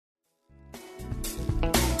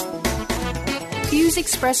views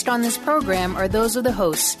expressed on this program are those of the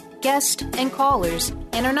hosts, guests, and callers,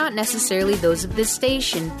 and are not necessarily those of this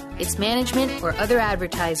station, its management, or other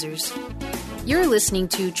advertisers. You're listening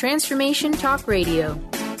to Transformation Talk Radio.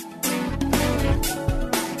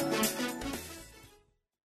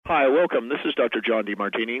 Hi, welcome. This is Dr. John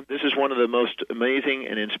DeMartini. This is one of the most amazing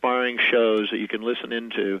and inspiring shows that you can listen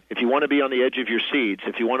into. If you want to be on the edge of your seats,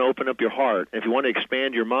 if you want to open up your heart, if you want to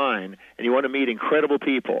expand your mind, and you want to meet incredible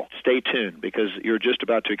people, stay tuned because you're just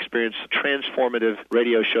about to experience a transformative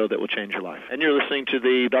radio show that will change your life. And you're listening to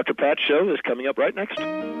the Dr. Pat Show that's coming up right next.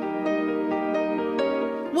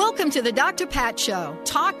 Welcome to the Dr. Pat Show.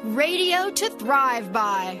 Talk radio to thrive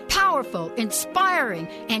by. Powerful, inspiring,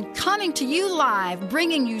 and coming to you live,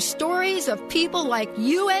 bringing you stories of people like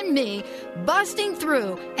you and me, busting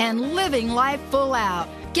through and living life full out.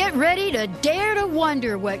 Get ready to dare to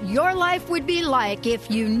wonder what your life would be like if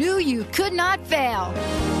you knew you could not fail.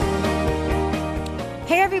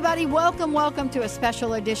 Hey everybody, welcome to a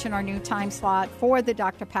special edition, our new time slot for the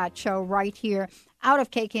Dr. Pat Show right here out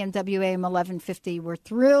of KKMW AM 1150. We're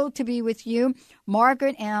thrilled to be with you.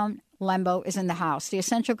 Margaret and Lembo is in the house. The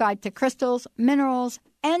essential guide to crystals, minerals,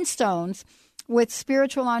 and stones with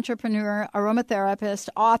spiritual entrepreneur, aromatherapist,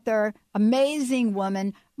 author, amazing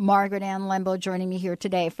woman, Margaret Ann Lembo joining me here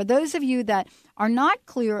today. For those of you that are not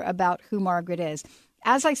clear about who Margaret is,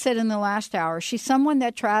 as I said in the last hour, she's someone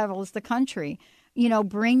that travels the country, you know,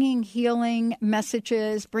 bringing healing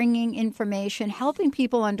messages, bringing information, helping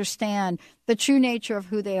people understand the true nature of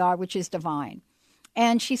who they are, which is divine.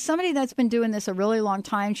 And she's somebody that's been doing this a really long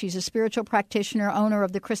time. She's a spiritual practitioner, owner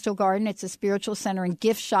of the Crystal Garden. It's a spiritual center and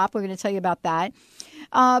gift shop. We're going to tell you about that.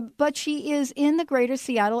 But she is in the greater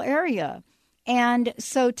Seattle area. And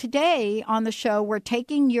so today on the show, we're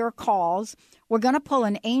taking your calls. We're going to pull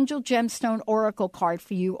an Angel Gemstone Oracle card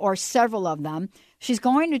for you, or several of them. She's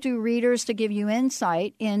going to do readers to give you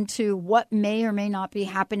insight into what may or may not be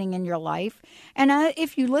happening in your life. And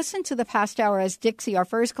if you listen to the past hour, as Dixie, our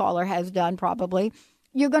first caller, has done probably,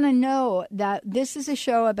 you're going to know that this is a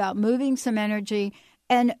show about moving some energy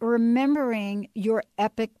and remembering your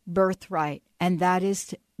epic birthright, and that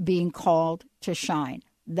is being called to shine.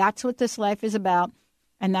 That's what this life is about,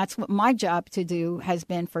 and that's what my job to do has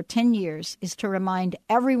been for 10 years, is to remind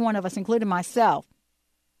every one of us, including myself,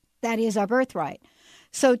 that is our birthright.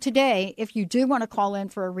 So today, if you do want to call in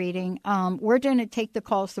for a reading, we're going to take the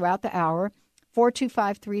calls throughout the hour,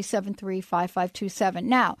 425-373-5527.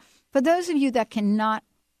 Now, for those of you that cannot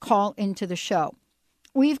call into the show,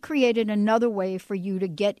 we've created another way for you to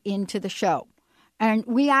get into the show. And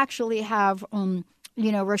we actually have,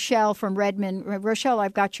 Rochelle from Redmond. Rochelle,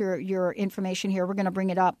 I've got your information here. We're going to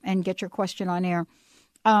bring it up and get your question on air.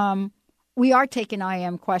 We are taking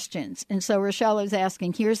IM questions. And so Rochelle is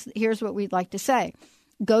asking, here's what we'd like to say.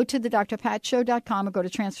 Go to the drpatshow.com or go to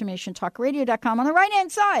transformationtalkradio.com. On the right-hand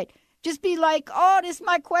side, just be like, oh, this is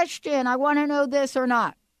my question. I want to know this or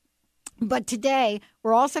not. But today,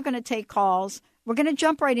 we're also going to take calls. We're going to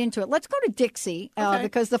jump right into it. Let's go to Dixie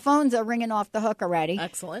because the phones are ringing off the hook already.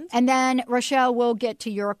 Excellent. And then, Rochelle, we'll get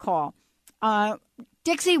to your call.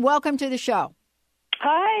 Dixie, welcome to the show.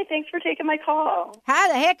 Hi, thanks for taking my call. How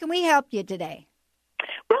the heck can we help you today?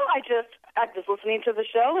 Well, I was listening to the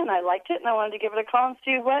show, and I liked it, and I wanted to give it a call and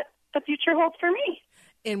see what the future holds for me.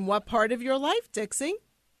 In what part of your life, Dixie?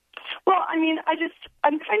 Well, I mean,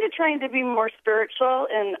 I'm kind of trying to be more spiritual,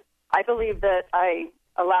 and I believe that I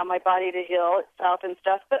allow my body to heal itself and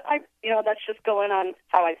stuff, but that's just going on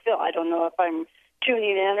how I feel. I don't know if I'm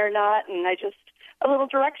tuning in or not, and a little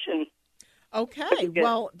direction. Okay,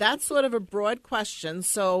 well, that's sort of a broad question.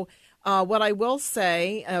 So what I will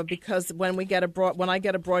say, because when I get a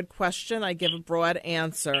broad question, I give a broad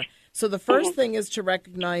answer. So the first thing is to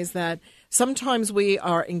recognize that sometimes we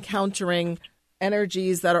are encountering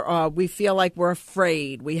energies that are we feel like we're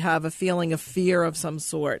afraid. We have a feeling of fear of some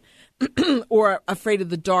sort or afraid of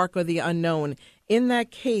the dark or the unknown. In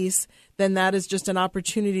that case, then that is just an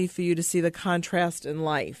opportunity for you to see the contrast in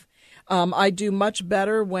life. I do much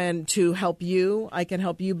better to help you. I can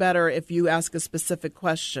help you better if you ask a specific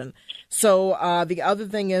question. So the other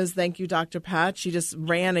thing is, thank you, Dr. Pat. She just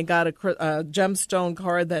ran and got a gemstone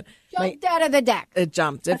card that jumped out of the deck. It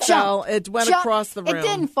jumped. It fell. It went across the room. It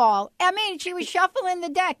didn't fall. I mean, she was shuffling the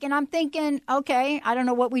deck, and I'm thinking, okay, I don't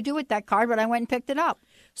know what we do with that card, but I went and picked it up.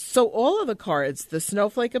 So all of the cards, the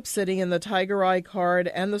Snowflake Obsidian, the Tiger Eye card,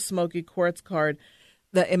 and the Smoky Quartz card,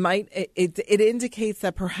 that it indicates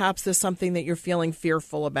that perhaps there's something that you're feeling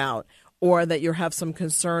fearful about, or that you have some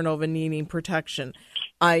concern over needing protection.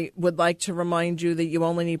 I would like to remind you that you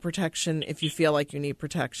only need protection if you feel like you need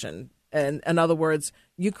protection. And in other words,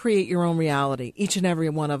 you create your own reality. Each and every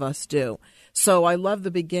one of us do. So I love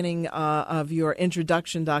the beginning of your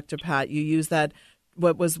introduction, Dr. Pat. You use that.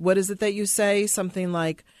 What is it that you say? Something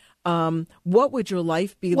like, what would your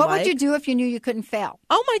life be like? What would you do if you knew you couldn't fail?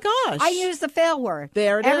 Oh, my gosh. I use the fail word.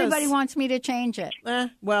 There it is. Everybody wants me to change it.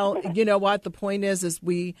 Well, you know what? The point is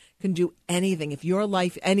we can do anything. If your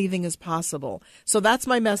life, anything is possible. So that's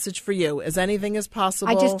my message for you, is anything is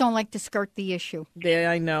possible. I just don't like to skirt the issue.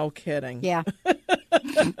 Yeah, I know. Kidding. Yeah.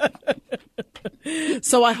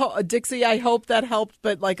 So Dixie, I hope that helped.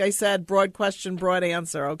 But like I said, broad question, broad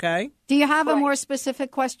answer, okay? Do you have a more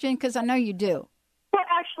specific question? Because I know you do. Well,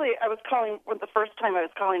 actually, I was calling the first time I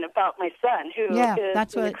was calling about my son, who is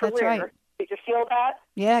that's in a career. That's right. Did you feel that?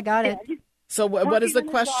 Yeah, I got it. So what is the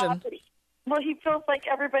question? Well, he feels like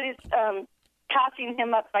everybody's passing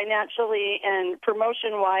him up financially and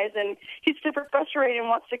promotion-wise, and he's super frustrated and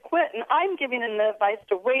wants to quit. And I'm giving him the advice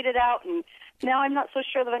to wait it out, and now I'm not so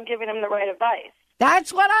sure that I'm giving him the right advice.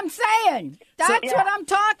 That's what I'm saying. That's what I'm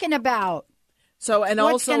talking about. So, and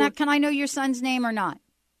also... Can I know your son's name or not?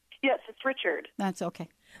 Yes, it's Richard. That's okay.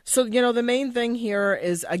 So, the main thing here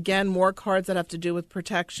is, again, more cards that have to do with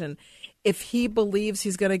protection. If he believes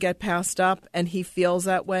he's going to get passed up and he feels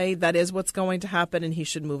that way, that is what's going to happen, and he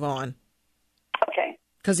should move on. Okay.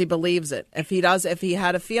 Because he believes it. If he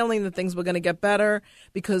had a feeling that things were going to get better,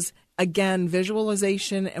 because, again,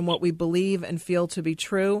 visualization and what we believe and feel to be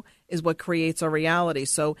true is what creates our reality.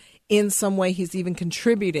 So in some way, he's even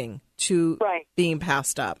contributing to being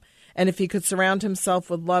passed up. And if he could surround himself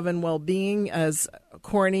with love and well-being, as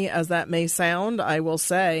corny as that may sound, I will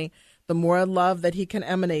say, the more love that he can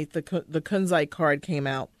emanate, the Kunzite card came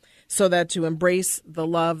out, so that to embrace the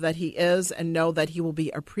love that he is and know that he will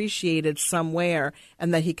be appreciated somewhere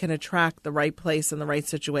and that he can attract the right place and the right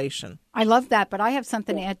situation. I love that, but I have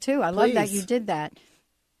something to add, too. I love that you did that.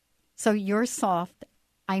 So you're soft,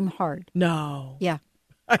 I'm hard. No. Yeah.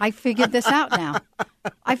 I figured this out now.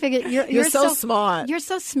 I figured you're so smart. You're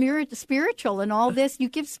so spiritual and all this. You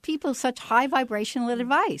give people such high vibrational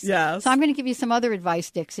advice. Yes. So I'm going to give you some other advice,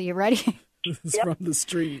 Dixie. You ready? This is from the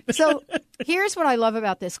street. So here's what I love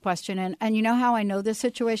about this question. And you know how I know this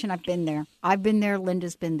situation? I've been there.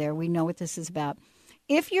 Linda's been there. We know what this is about.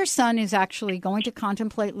 If your son is actually going to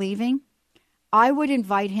contemplate leaving, I would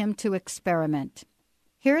invite him to experiment.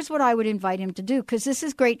 Here's what I would invite him to do, because this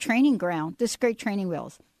is great training ground. This is great training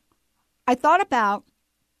wheels. I thought about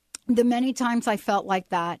the many times I felt like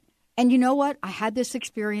that. And you know what? I had this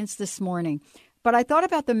experience this morning. But I thought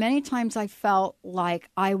about the many times I felt like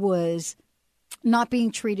I was not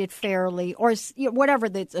being treated fairly, or whatever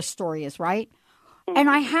the story is, right? And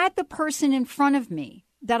I had the person in front of me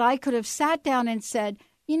that I could have sat down and said,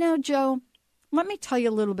 Joe, let me tell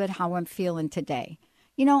you a little bit how I'm feeling today.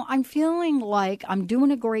 I'm feeling like I'm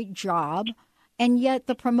doing a great job, and yet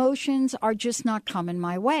the promotions are just not coming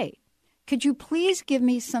my way. Could you please give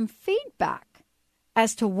me some feedback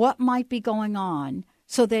as to what might be going on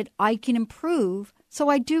so that I can improve so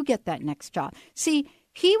I do get that next job? See,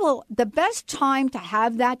 the best time to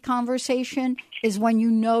have that conversation is when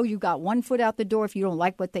you got one foot out the door if you don't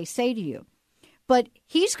like what they say to you. But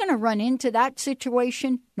he's going to run into that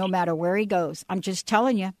situation no matter where he goes. I'm just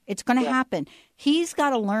telling you, it's going to happen. He's got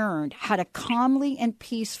to learn how to calmly and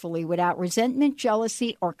peacefully, without resentment,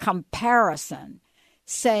 jealousy, or comparison,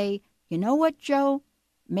 say, you know what, Joe,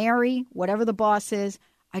 Mary, whatever the boss is,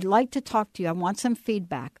 I'd like to talk to you. I want some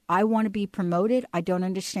feedback. I want to be promoted. I don't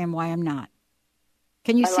understand why I'm not.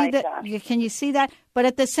 Can you see that? Can you see that? But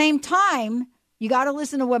at the same time, you got to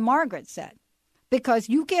listen to what Margaret said, because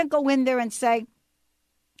you can't go in there and say,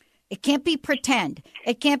 it can't be pretend.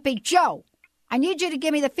 It can't be, Joe, I need you to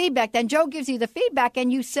give me the feedback. Then Joe gives you the feedback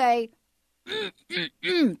and you say,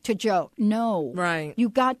 to Joe. No. Right. You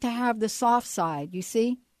got to have the soft side, you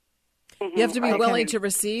see? You have to be willing to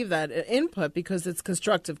receive that input, because it's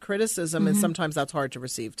constructive criticism, and sometimes that's hard to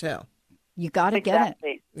receive, too. You got to get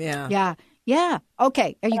it. Yeah. Yeah.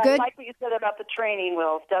 Okay. Are you good? I like what you said about the training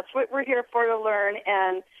wheels. That's what we're here for, to learn,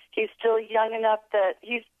 and he's still young enough that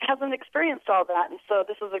he hasn't experienced all that, and so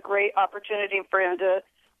this is a great opportunity for him to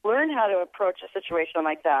learn how to approach a situation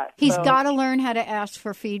like that. He's got to learn how to ask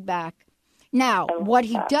for feedback. Now, what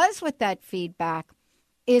he does with that feedback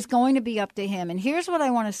is going to be up to him. And here's what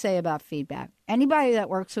I want to say about feedback. Anybody that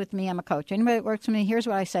works with me, I'm a coach. Anybody that works with me, here's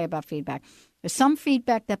what I say about feedback. There's some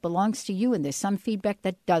feedback that belongs to you, and there's some feedback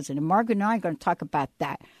that doesn't. And Margaret and I are going to talk about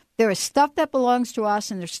that. There is stuff that belongs to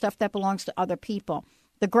us, and there's stuff that belongs to other people.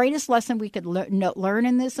 The greatest lesson we could learn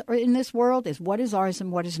in this world is what is ours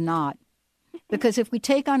and what is not. Because if we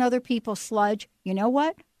take on other people's sludge, you know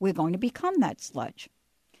what? We're going to become that sludge.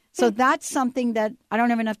 So that's something that I don't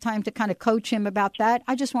have enough time to kind of coach him about that.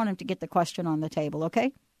 I just want him to get the question on the table,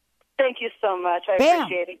 okay? Thank you so much. I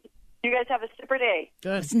appreciate it. You guys have a super day.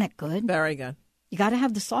 Good. Isn't that good? Very good. You got to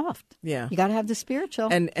have the soft. Yeah. You got to have the spiritual.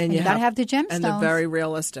 And you got to have the gemstones. And the very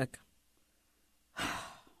realistic.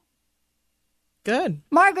 Good.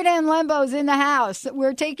 Margaret and Lembo's in the house.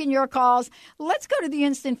 We're taking your calls. Let's go to the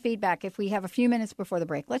instant feedback if we have a few minutes before the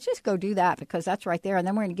break. Let's just go do that because that's right there. And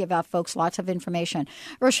then we're going to give out folks lots of information.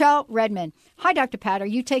 Rochelle Redmond. Hi, Dr. Pat. Are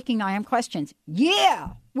you taking I Am questions?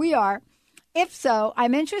 Yeah, we are. If so,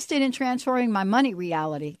 I'm interested in transforming my money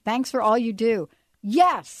reality. Thanks for all you do.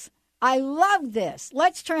 Yes, I love this.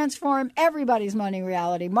 Let's transform everybody's money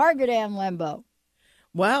reality. Margaret and Lembo.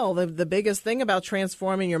 Well, the biggest thing about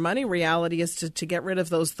transforming your money reality is to get rid of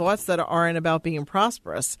those thoughts that aren't about being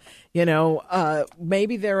prosperous.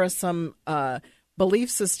 Maybe there are some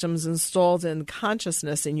belief systems installed in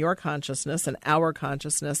consciousness, in your consciousness and our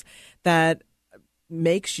consciousness, that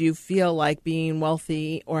makes you feel like being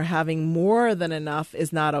wealthy or having more than enough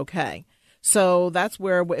is not okay. So that's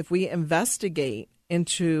where if we investigate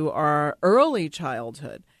into our early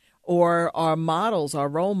childhood, or our models, our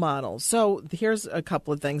role models. So here's a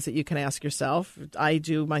couple of things that you can ask yourself. I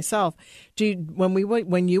do myself.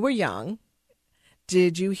 When you were young,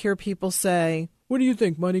 did you hear people say, "What do you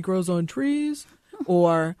think? Money grows on trees?"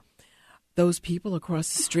 Or those people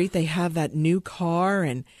across the street, they have that new car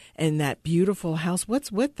and that beautiful house.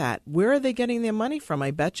 What's with that? Where are they getting their money from?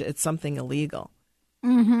 I bet you it's something illegal.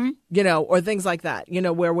 Mm-hmm. Or things like that,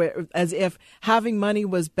 where we're, as if having money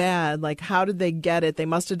was bad. Like, how did they get it? They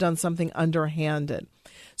must have done something underhanded.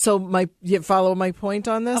 So you follow my point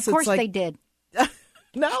on this? Of course they did.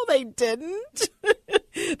 No, they didn't.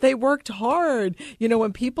 They worked hard.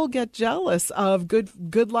 When people get jealous of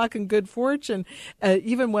good luck and good fortune,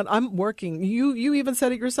 even when I'm working, you even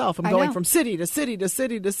said it yourself. I'm going from city to city to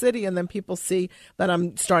city to city, and then people see that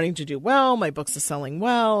I'm starting to do well. My books are selling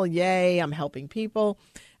well. Yay, I'm helping people.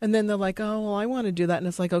 And then they're like, oh, well, I want to do that. And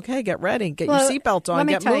it's like, okay, get ready. Get your seatbelt on.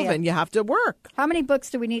 Get moving. You have to work. How many books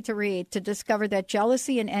do we need to read to discover that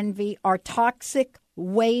jealousy and envy are toxic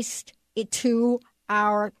waste to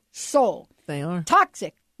our soul? They are.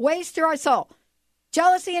 Toxic waste to our soul.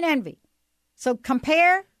 Jealousy and envy. So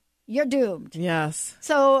compare, you're doomed. Yes.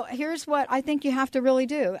 So here's what I think you have to really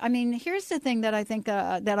do. I mean, here's the thing that I think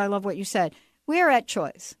that I love what you said. We are at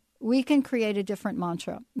choice. We can create a different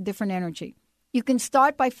mantra, different energy. You can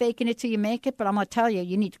start by faking it till you make it, but I'm going to tell you,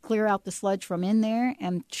 you need to clear out the sludge from in there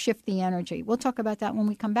and shift the energy. We'll talk about that when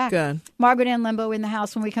we come back. Good. Margaret and Lembo in the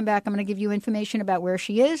house. When we come back, I'm going to give you information about where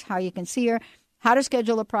she is, how you can see her, how to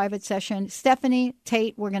schedule a private session. Stephanie,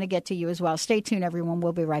 Tate, we're going to get to you as well. Stay tuned, everyone.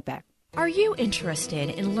 We'll be right back. Are you interested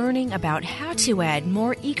in learning about how to add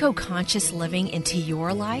more eco-conscious living into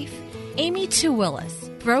your life? Amy Willis,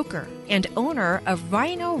 broker and owner of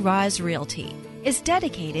Rhino Roz Realty, is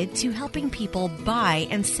dedicated to helping people buy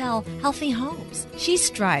and sell healthy homes. She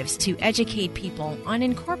strives to educate people on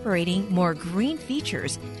incorporating more green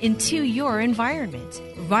features into your environment.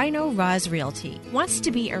 Rhino Roz Realty wants to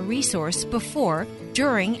be a resource before,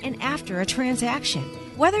 during, and after a transaction.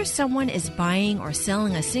 Whether someone is buying or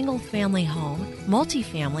selling a single-family home,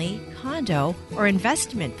 multifamily, condo, or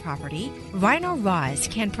investment property, Rhino Roz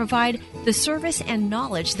can provide the service and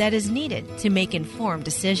knowledge that is needed to make informed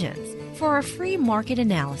decisions. For a free market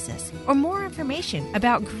analysis or more information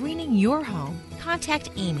about greening your home,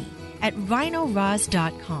 contact Amy at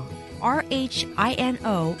rhinoroz.com,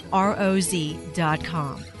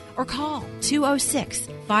 RHINOROZ.com, or call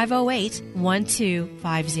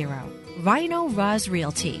 206-508-1250. Rhino Roz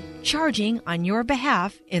Realty, charging on your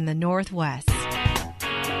behalf in the Northwest.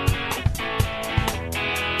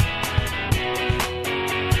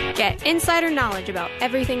 Get insider knowledge about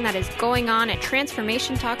everything that is going on at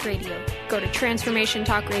Transformation Talk Radio. Go to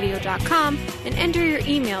transformationtalkradio.com and enter your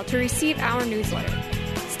email to receive our newsletter.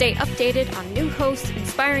 Stay updated on new hosts,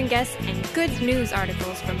 inspiring guests, and good news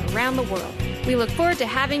articles from around the world. We look forward to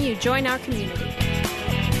having you join our community.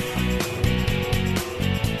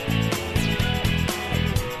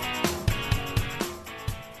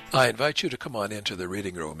 I invite you to come on into the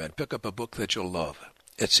reading room and pick up a book that you'll love.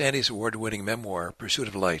 It's Sandy's award-winning memoir, Pursuit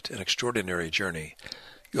of Light, An Extraordinary Journey.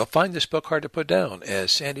 You'll find this book hard to put down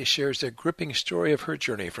as Sandy shares the gripping story of her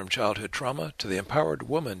journey from childhood trauma to the empowered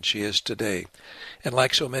woman she is today. And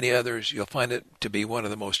like so many others, you'll find it to be one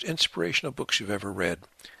of the most inspirational books you've ever read.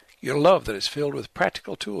 You'll love that it's filled with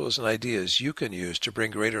practical tools and ideas you can use to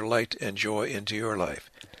bring greater light and joy into your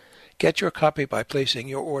life. Get your copy by placing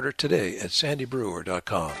your order today at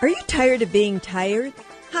sandybrewer.com. Are you tired of being tired?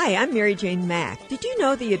 Hi, I'm Mary Jane Mack. Did you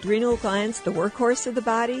know the adrenal glands, the workhorse of the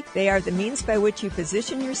body? They are the means by which you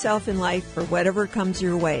position yourself in life for whatever comes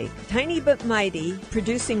your way. Tiny but mighty,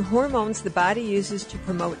 producing hormones the body uses to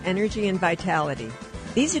promote energy and vitality.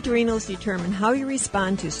 These adrenals determine how you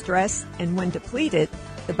respond to stress, and when depleted,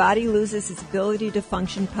 the body loses its ability to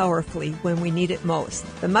function powerfully when we need it most.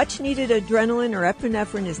 The much-needed adrenaline or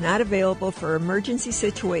epinephrine is not available for emergency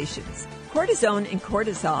situations. Cortisone and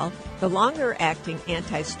cortisol, the longer-acting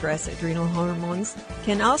anti-stress adrenal hormones,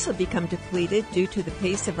 can also become depleted due to the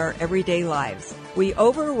pace of our everyday lives. We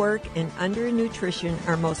overwork and undernutrition,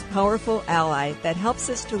 our most powerful ally that helps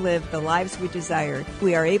us to live the lives we desire.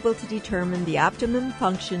 We are able to determine the optimum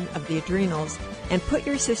function of the adrenals and put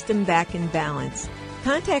your system back in balance.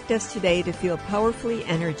 Contact us today to feel powerfully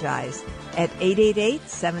energized at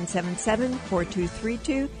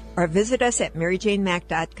 888-777-4232 or visit us at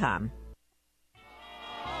maryjanemack.com.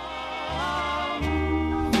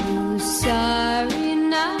 Sorry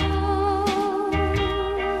now.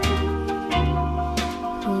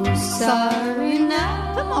 Who's sorry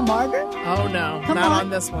now? Come on, Margaret. Oh, no. Not on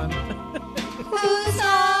this one. Whose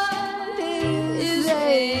heart is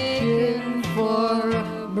aching for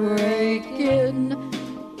breaking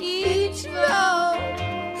each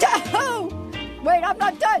bone? Oh! Wait, I'm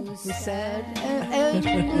not done. Who's sad and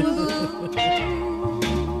blue?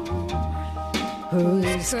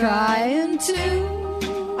 Who's crying too?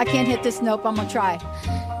 I can't hit this note, but I'm going to try.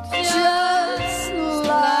 Just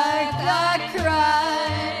like I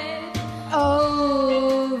cried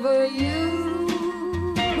over you.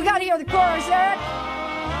 We got to hear the chorus, Eric.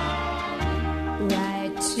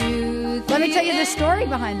 Right to Let me tell you the story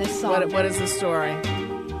behind this song. What is the story?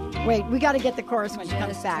 Wait, we got to get the chorus when she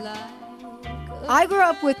comes back. I grew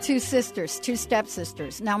up with two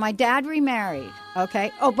stepsisters. Now, my dad remarried,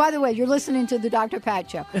 okay? Oh, by the way, you're listening to the Dr. Pat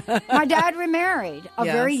Show. My dad remarried a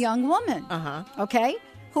Yes. very young woman, okay,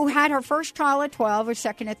 who had her first child at 12, her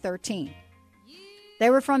second at 13. They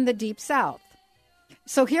were from the Deep South.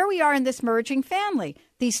 So here we are in this merging family.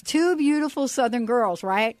 These two beautiful Southern girls,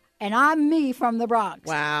 right? And I'm me from the Bronx.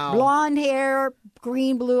 Wow. Blonde hair,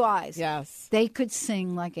 green, blue eyes. Yes. They could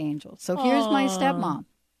sing like angels. So here's my stepmom,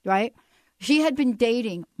 right? She had been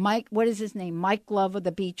dating Mike, what is his name? Mike Love of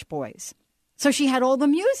the Beach Boys. So she had all the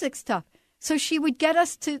music stuff. So she would get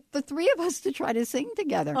us the three of us to try to sing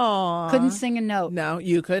together. Aww. Couldn't sing a note. No,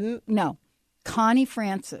 you couldn't? No. Connie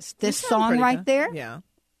Francis. This song right good. there. Yeah.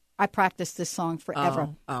 I practiced this song forever.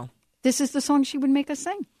 Oh. This is the song she would make us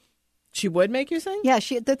sing. She would make you sing? Yeah,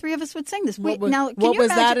 the three of us would sing this. What Wait, now, what was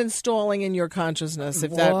that imagine? installing in your consciousness?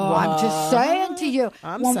 If Whoa, that I'm just saying to you.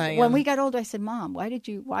 saying. When we got older, I said, Mom,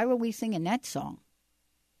 why were we singing that song?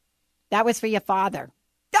 That was for your father.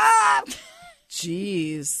 Ah!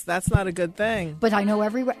 Jeez, that's not a good thing. But I know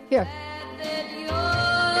every here.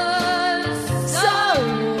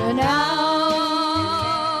 Sorry now.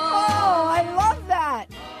 Oh, I love that.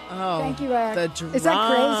 Oh, thank you, Eric. The drama. Is that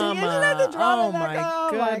crazy? Isn't that the drama? Oh, my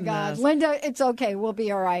Oh, my God. goodness. Linda, it's okay. We'll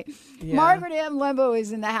be all right. Yeah. Margaret M. Lembo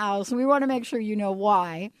is in the house. We want to make sure you know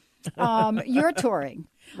why. You're touring,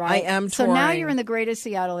 right? I am So now touring. you're in the greater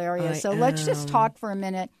Seattle area. So let's just talk for a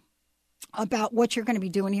minute about what you're going to be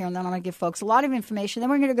doing here, and then I'm going to give folks a lot of information. Then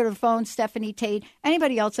we're going to go to the phone, Stephanie Tate.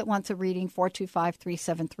 Anybody else that wants a reading,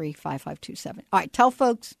 425-373-5527. All right, tell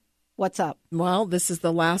folks what's up. Well, this is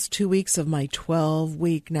the last 2 weeks of my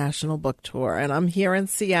 12-week national book tour, and I'm here in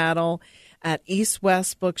Seattle at East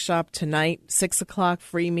West Bookshop tonight, 6 o'clock,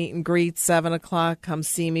 free meet and greet, 7 o'clock, come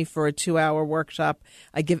see me for a 2-hour workshop.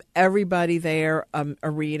 I give everybody there a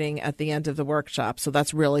reading at the end of the workshop, so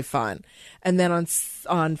that's really fun. And then on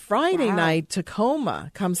Friday night, Tacoma,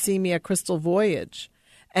 come see me at Crystal Voyage.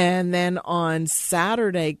 And then on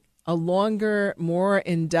Saturday, a longer, more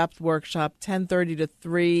in-depth workshop, 10:30 to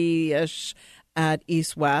 3-ish at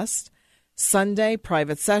East West. Sunday,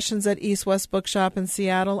 private sessions at East West Bookshop in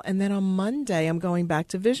Seattle. And then on Monday, I'm going back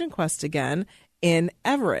to Vision Quest again in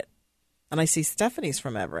Everett. And I see Stephanie's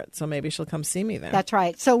from Everett, so maybe she'll come see me there. That's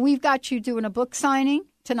right. So we've got you doing a book signing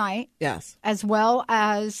tonight. Yes. As well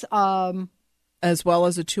as a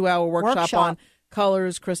 2-hour workshop on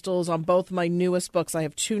colors, crystals, on both my newest books. I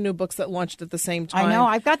have 2 new books that launched at the same time. I know.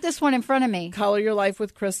 I've got this one in front of me. Color Your Life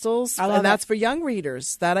with Crystals. I love and that's it. for young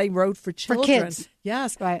readers. That I wrote for children. For kids.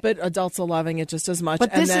 Yes. Right. But adults are loving it just as much.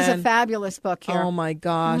 But and this is a fabulous book here. Oh, my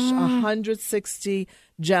gosh. 160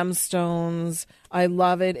 gemstones. I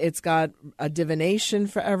love it. It's got a divination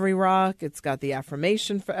for every rock. It's got the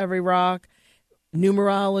affirmation for every rock.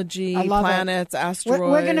 numerology, planets, asteroids.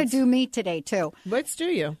 We're going to do meat today, too. Let's do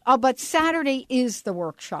you. But Saturday is the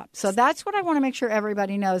workshop. So that's what I want to make sure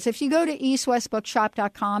everybody knows. If you go to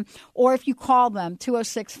eastwestbookshop.com or if you call them,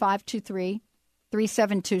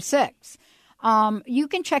 206-523-3726, you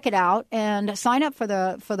can check it out and sign up for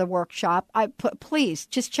the workshop. Please,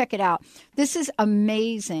 just check it out. This is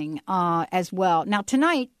amazing as well. Now,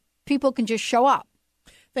 tonight, people can just show up.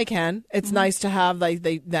 They can. It's nice to have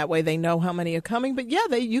that way they know how many are coming. But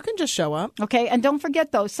yeah, you can just show up. Okay, and don't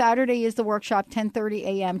forget though, Saturday is the workshop, 10:30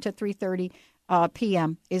 a.m. to 3:30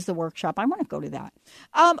 p.m. is the workshop. I want to go to that.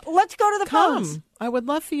 Let's go to the phones. I would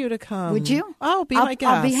love for you to come. Would you? Oh, my guest.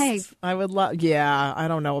 I'll behave. I would love. Yeah, I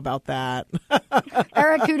don't know about that.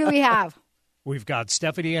 Eric, who do we have? We've got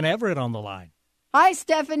Stephanie and Everett on the line. Hi,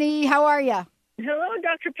 Stephanie. How are you? Hello,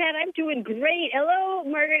 Dr. Pat. I'm doing great. Hello,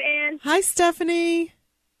 Margaret Ann. Hi, Stephanie.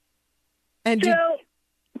 And go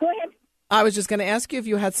ahead. I was just going to ask you if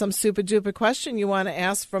you had some super duper question you want to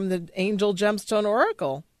ask from the Angel Gemstone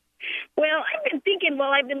Oracle. Well, I've been thinking while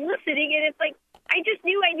I've been listening, and it's like I just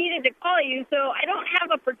knew I needed to call you, so I don't have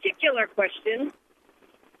a particular question.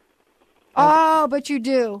 Oh, but you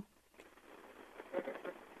do.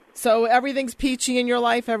 So everything's peachy in your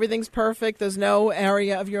life? Everything's perfect? There's no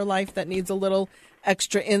area of your life that needs a little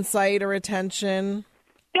extra insight or attention?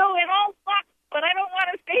 No, it all sucks, but I don't want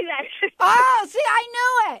to say that. Oh, see, I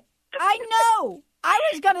knew it. I know. I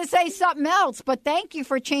was going to say something else, but thank you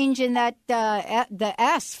for changing that the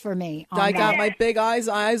S for me. I got my big eyes.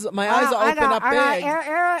 My eyes are open up big.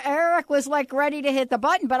 Eric was like ready to hit the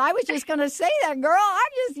button, but I was just going to say that, girl.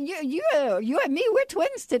 You and me, we're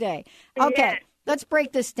twins today. Okay, let's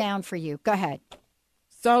break this down for you. Go ahead.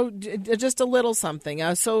 So just a little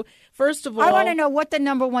something. So first of all, I want to know what the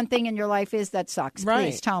number one thing in your life is that sucks. Right.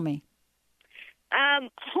 Please tell me.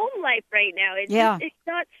 Home life right now. It's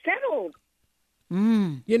not settled.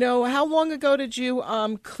 You know, how long ago did you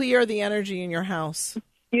clear the energy in your house?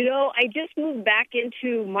 You know, I just moved back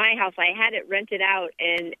into my house. I had it rented out,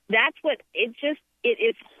 and that's what it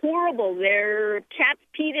is horrible. There cats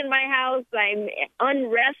peed in my house. I'm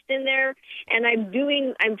unrest in there, and I'm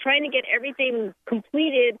trying to get everything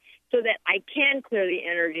completed so that I can clear the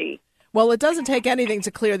energy. Well, it doesn't take anything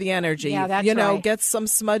to clear the energy. Yeah, that's right. Get some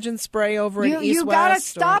smudge and spray over in East You got to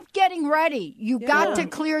stop getting ready. You got to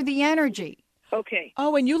clear the energy. Okay.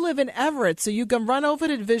 Oh, and you live in Everett, so you can run over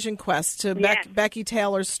to Vision Quest to Becky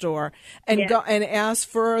Taylor's store and go and ask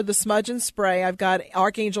for the smudge and spray. I've got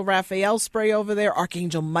Archangel Raphael spray over there,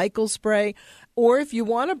 Archangel Michael spray. Or if you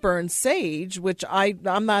want to burn sage, which I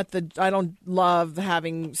don't love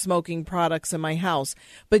having smoking products in my house,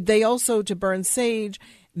 but they also, to burn sage,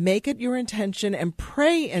 make it your intention and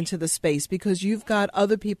pray into the space because you've got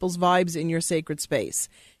other people's vibes in your sacred space.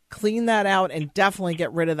 Clean that out and definitely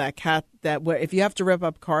get rid of that cat. If you have to rip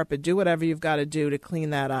up carpet, do whatever you've got to do to clean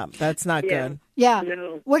that up. That's not good. Yeah,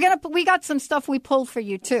 no. We got some stuff we pulled for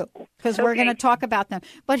you too because we're gonna talk about them.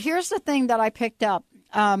 But here's the thing that I picked up.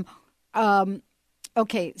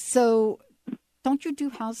 Okay, so don't you do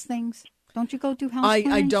house things? Don't you go do house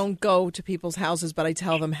things? I don't go to people's houses, but I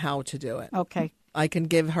tell them how to do it. Okay. I can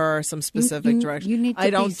give her some specific direction. You need to I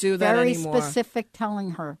don't do that very anymore. specific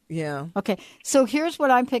telling her. Yeah. Okay. So here's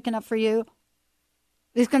what I'm picking up for you.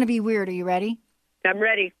 It's going to be weird. Are you ready? I'm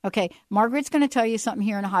ready. Okay. Margaret's going to tell you something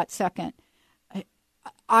here in a hot second.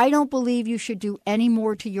 I don't believe you should do any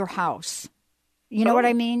more to your house. You know what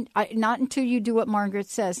I mean? Not until you do what Margaret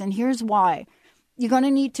says. And here's why. You're going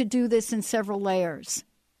to need to do this in several layers.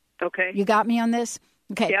 Okay. You got me on this?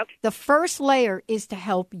 Okay. Yep. The first layer is to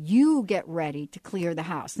help you get ready to clear the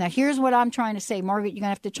house. Now, here's what I'm trying to say. Margaret, you're going to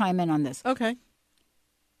have to chime in on this. Okay.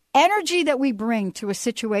 Energy that we bring to a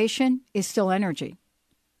situation is still energy.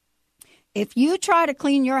 If you try to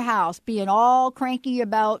clean your house, being all cranky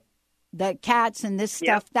about the cats and this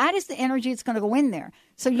stuff, that is the energy that's going to go in there.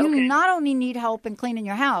 So you not only need help in cleaning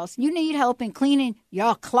your house, you need help in cleaning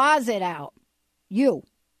your closet out. You.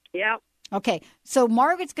 Yeah. Okay, so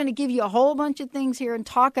Margaret's going to give you a whole bunch of things here and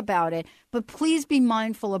talk about it, but please be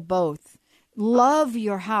mindful of both. Love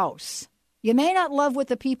your house. You may not love what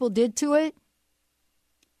the people did to it.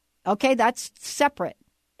 Okay, that's separate.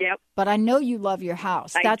 Yep. But I know you love your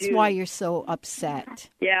house. That's why you're so upset.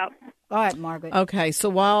 Yeah. All right, Margaret. Okay, so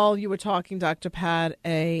while you were talking, Dr. Pat,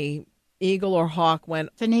 a eagle or hawk went...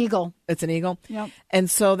 It's an eagle. It's an eagle? Yep. And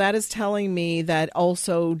so that is telling me that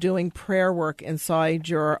also doing prayer work inside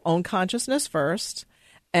your own consciousness first,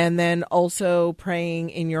 and then also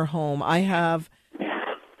praying in your home. I have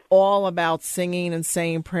all about singing and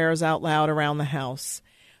saying prayers out loud around the house,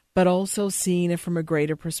 but also seeing it from a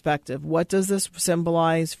greater perspective. What does this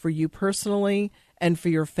symbolize for you personally and for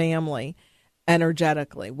your family?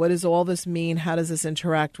 energetically? What does all this mean? How does this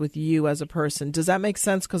interact with you as a person? Does that make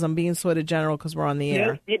sense? Because I'm being sort of general because we're on the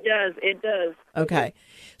air. It does. It does. Okay.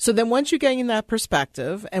 So then once you gain that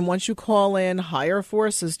perspective and once you call in higher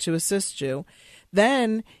forces to assist you,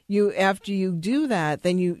 then after you do that,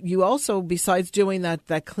 then you also, besides doing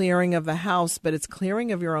that clearing of the house, but it's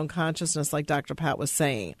clearing of your own consciousness, like Dr. Pat was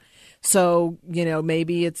saying. So,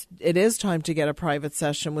 maybe it is time to get a private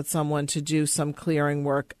session with someone to do some clearing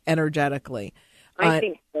work energetically. I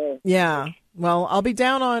think so. Yeah. Well, I'll be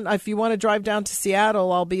down if you want to drive down to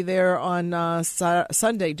Seattle, I'll be there on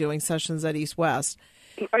Sunday doing sessions at East West.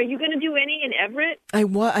 Are you going to do any in Everett?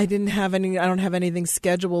 I don't have anything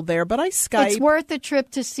scheduled there, but I Skype. It's worth a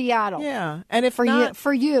trip to Seattle. Yeah. And if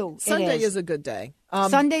for you, Sunday is a good day.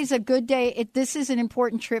 Sunday's a good day. This is an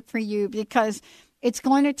important trip for you because it's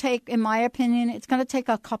going to take, in my opinion, it's going to take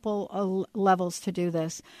a couple of levels to do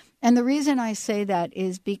this. And the reason I say that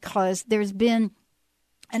is because there's been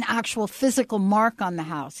an actual physical mark on the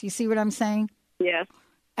house. You see what I'm saying? Yes.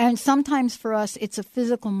 And sometimes for us, it's a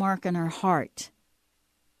physical mark in our heart.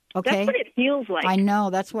 Okay. That's what it feels like. I know.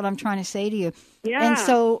 That's what I'm trying to say to you. Yeah. And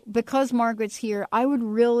so because Margaret's here, I would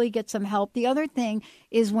really get some help. The other thing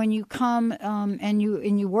is when you come and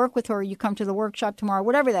you work with her, you come to the workshop tomorrow,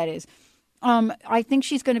 whatever that is. I think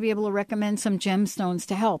she's going to be able to recommend some gemstones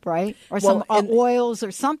to help, right? Or some oils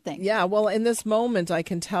or something. Yeah, well, in this moment, I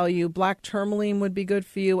can tell you black tourmaline would be good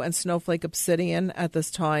for you and snowflake obsidian at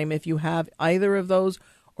this time if you have either of those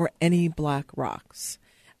or any black rocks.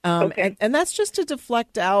 Okay. And that's just to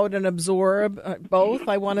deflect out and absorb both,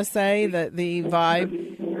 I want to say, the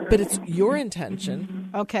vibe. But it's your intention.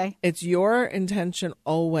 Okay. It's your intention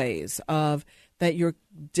always of that you're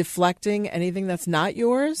deflecting anything that's not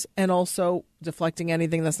yours and also deflecting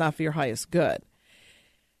anything that's not for your highest good.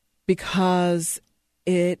 Because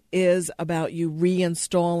it is about you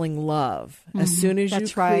reinstalling love. Mm-hmm. As soon as you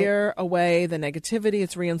clear away the negativity,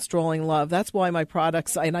 it's reinstalling love. That's why my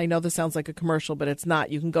products, and I know this sounds like a commercial, but it's not.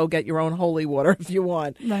 You can go get your own holy water if you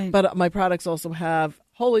want. Right. But my products also have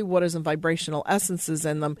holy waters and vibrational essences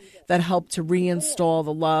in them that help to reinstall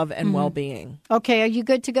the love and well-being. Okay, are you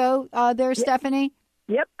good to go there, Stephanie?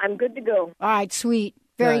 Yep, I'm good to go. All right, sweet.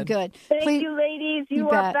 Very good. Thank you, ladies. You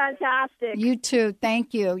are fantastic. You too.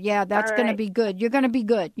 Thank you. Yeah, that's going to be good. You're going to be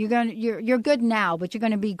good. You're good now, but you're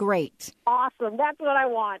going to be great. Awesome. That's what I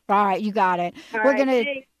want. All right, you got it. We're going to.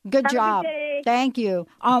 Good job. Thank you.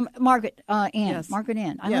 Margaret Ann. Yes. Margaret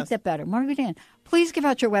Ann. I like that better. Margaret Ann. Please give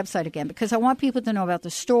out your website again because I want people to know about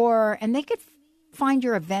the store and they could find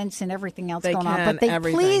your events and everything else going on. But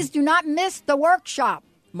please do not miss the workshop.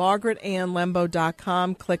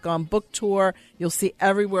 MargaretAnnLembo.com. Click on book tour. You'll see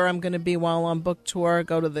everywhere I'm going to be while on book tour.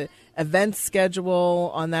 Go to the event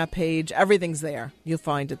schedule on that page. Everything's there. You'll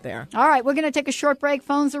find it there. All right. We're going to take a short break.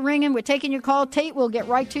 Phones are ringing. We're taking your call. Tate, we'll get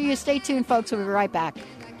right to you. Stay tuned, folks. We'll be right back.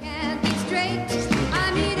 I can't be straight.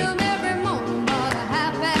 I need 'em every morning about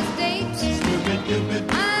 8:30.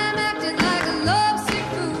 I'm acting like a lovesick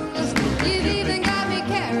fool. You've even got me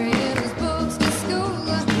carrying his books to school.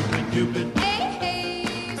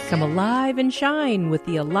 Come alive and shine with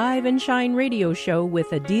the Alive and Shine radio show with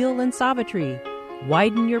Adil and Savitri.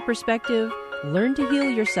 Widen your perspective, learn to heal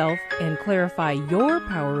yourself, and clarify your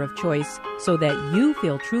power of choice so that you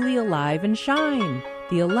feel truly alive and shine.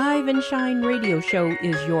 The Alive and Shine radio show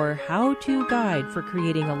is your how-to guide for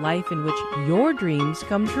creating a life in which your dreams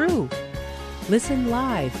come true. Listen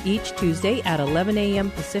live each Tuesday at 11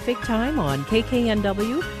 a.m. Pacific Time on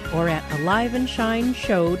KKNW or at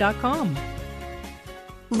aliveandshineshow.com.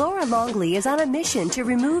 Laura Longley is on a mission to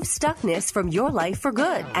remove stuckness from your life for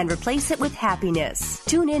good and replace it with happiness.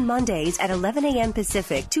 Tune in Mondays at 11 a.m.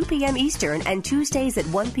 Pacific, 2 p.m. Eastern, and Tuesdays at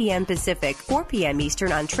 1 p.m. Pacific, 4 p.m.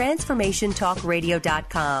 Eastern on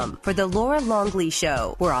TransformationTalkRadio.com for The Laura Longley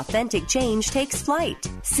Show, where authentic change takes flight.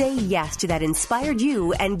 Say yes to that inspired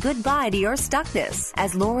you and goodbye to your stuckness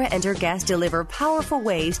as Laura and her guests deliver powerful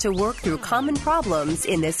ways to work through common problems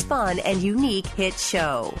in this fun and unique hit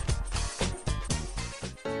show.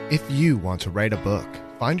 If you want to write a book,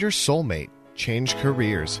 find your soulmate, change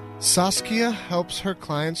careers, Saskia helps her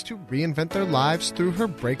clients to reinvent their lives through her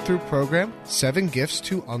breakthrough program, 7 Gifts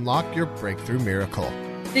to Unlock Your Breakthrough Miracle.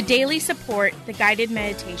 The daily support, the guided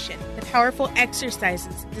meditation, the powerful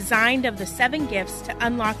exercises designed of the 7 gifts to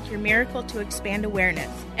unlock your miracle to expand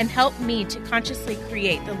awareness and help me to consciously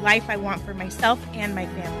create the life I want for myself and my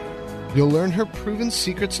family. You'll learn her proven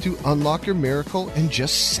secrets to unlock your miracle in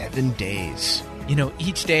just 7 days. You know,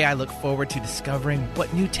 each day I look forward to discovering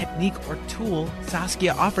what new technique or tool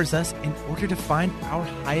Saskia offers us in order to find our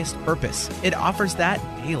highest purpose. It offers that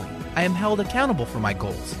daily. I am held accountable for my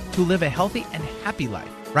goals to live a healthy and happy life.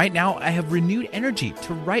 Right now, I have renewed energy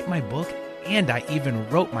to write my book, and I even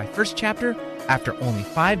wrote my first chapter after only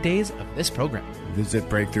 5 days of this program. Visit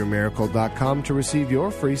BreakthroughMiracle.com to receive your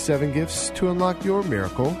free 7 gifts to unlock your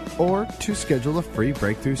miracle or to schedule a free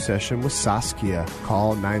breakthrough session with Saskia.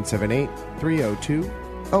 Call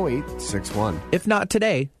 978-302-0861. If not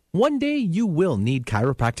today, one day you will need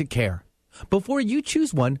chiropractic care. Before you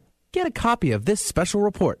choose one, get a copy of this special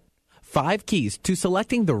report, 5 Keys to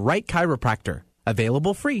Selecting the Right Chiropractor,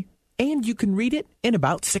 available free, and you can read it in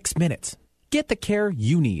about 6 minutes. Get the care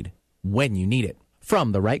you need when you need it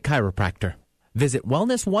from the right chiropractor. Visit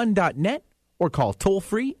wellness1.net or call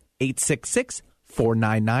toll-free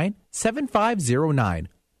 866-499-7509.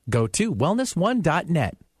 Go to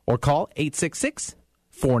wellness1.net or call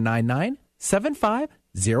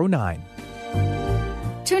 866-499-7509.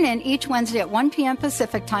 Tune in each Wednesday at 1 p.m.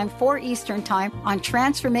 Pacific Time, 4 Eastern Time on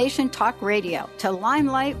Transformation Talk Radio to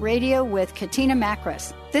Limelight Radio with Katina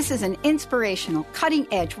Makris. This is an inspirational,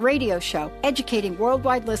 cutting-edge radio show educating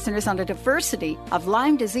worldwide listeners on a diversity of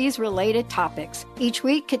Lyme disease-related topics. Each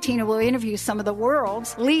week, Katina will interview some of the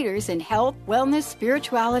world's leaders in health, wellness,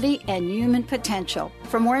 spirituality, and human potential.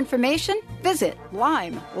 For more information, visit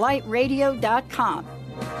limelightradio.com.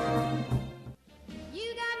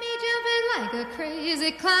 Like a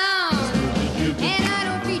crazy clown, and I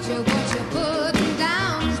don't preach what you're putting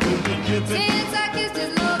down. Since I kissed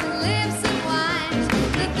his loving lips and wine,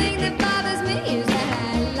 the thing that bothers me is that I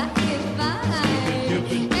like it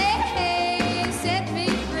fine. Hey, set me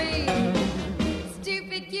free,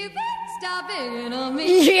 stupid Cupid, stop it on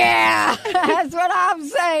me. Yeah, that's what I'm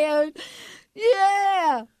saying.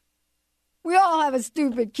 Yeah. We all have a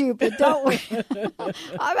stupid Cupid, don't we?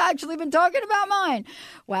 I've actually been talking about mine.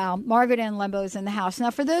 Wow, Margaret and Lembo is in the house. Now,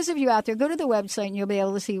 for those of you out there, go to the website and you'll be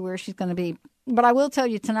able to see where she's going to be. But I will tell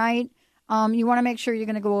you tonight, you want to make sure you're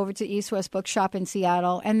going to go over to East West Bookshop in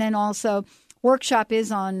Seattle. And then also, workshop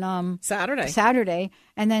is on Saturday.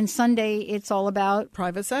 And then Sunday, it's all about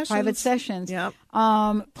private sessions. Yep.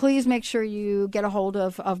 Please make sure you get a hold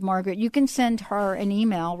of Margaret. You can send her an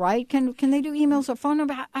email, right? Can they do emails or phone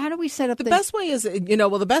number? How do we set up the best way is,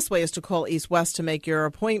 the best way is to call East West to make your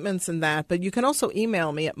appointments and that. But you can also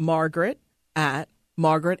email me at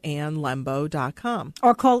margaret@margaretannlembo.com.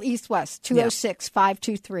 Or call East West,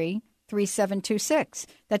 206-523-3726.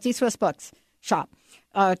 That's East West Books Shop.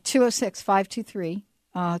 206-523-3726.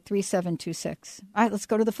 3726. All right, let's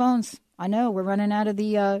go to the phones. I know we're running out of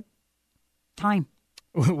the time.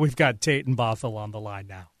 We've got Tate and Bothell on the line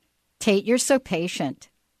now. Tate, you're so patient.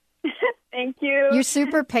 Thank you. You're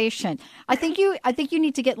super patient. I think you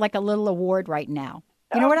need to get like a little award right now.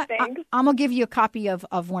 You know what? I'm gonna give you a copy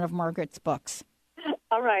of one of Margaret's books.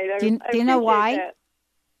 All right. Do you know why? That.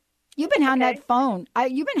 You've been on that phone.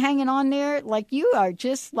 You've been hanging on there like you are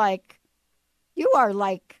just like. You are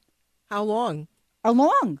like... How long?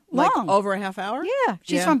 Long. Like over a half hour? Yeah.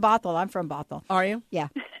 She's from Bothell. I'm from Bothell. Are you? Yeah.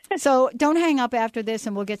 So don't hang up after this,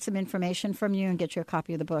 and we'll get some information from you and get you a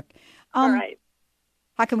copy of the book. All right.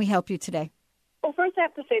 How can we help you today? Well, first I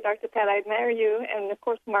have to say, Dr. Pat, I admire you, and, of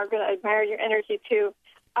course, Margaret, I admire your energy, too.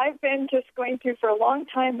 I've been just going through for a long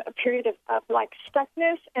time a period of like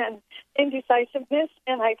stuckness and indecisiveness,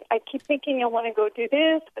 and I keep thinking I want to go do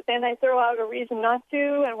this, but then I throw out a reason not to,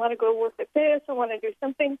 and I want to go work at this, I want to do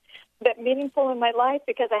something that's meaningful in my life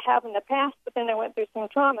because I have in the past, but then I went through some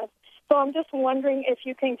traumas. So I'm just wondering if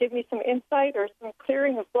you can give me some insight or some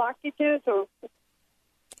clearing of blockages or...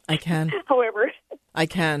 I can. However. I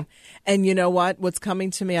can. And you know what? What's coming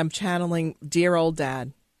to me, I'm channeling dear old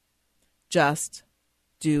dad. Just...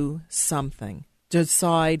 do something.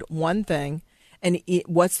 Decide one thing. And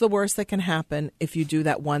what's the worst that can happen if you do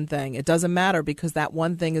that one thing? It doesn't matter because that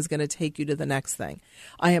one thing is going to take you to the next thing.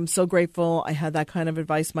 I am so grateful I had that kind of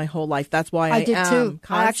advice my whole life. That's why I did am too.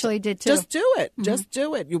 I actually did too. Just do it. Mm-hmm. Just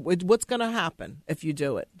do it. What's going to happen if you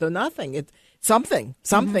do it? Nothing. It's something.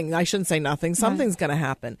 Mm-hmm. I shouldn't say nothing. Something's going to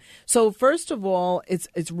happen. So first of all,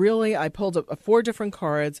 it's really, I pulled up 4 different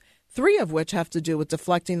cards, 3 of which have to do with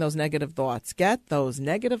deflecting those negative thoughts. Get those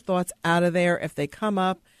negative thoughts out of there. If they come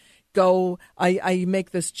up, go. I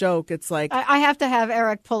make this joke. It's like... I have to have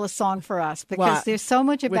Eric pull a song for us because there's so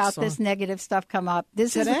much about this negative stuff come up.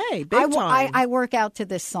 Big time. I work out to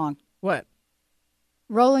this song. What?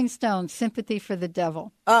 Rolling Stones, Sympathy for the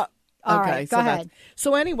Devil. All right, go ahead.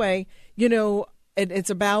 So anyway, it's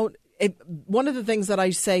about... one of the things that I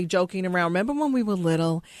say joking around, remember when we were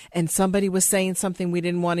little and somebody was saying something we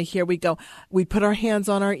didn't want to hear, we put our hands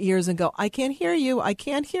on our ears and go, I can't hear you, I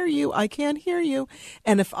can't hear you, I can't hear you.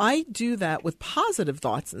 And if I do that with positive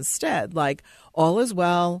thoughts instead, like all is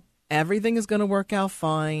well, everything is going to work out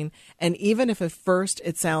fine. And even if at first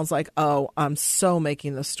it sounds like, oh, I'm so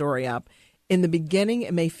making the story up, in the beginning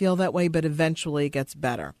it may feel that way, but eventually it gets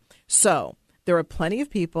better. So there are plenty of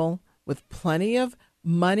people with plenty of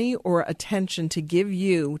money or attention to give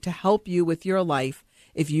you, to help you with your life,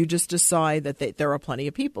 if you just decide that there are plenty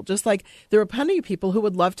of people. Just like there are plenty of people who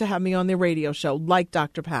would love to have me on their radio show, like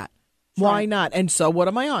Dr. Pat. Why not? And so what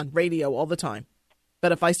am I on? Radio all the time.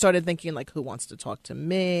 But if I started thinking, like, who wants to talk to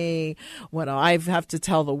me? What do I have to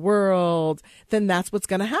tell the world? Then that's what's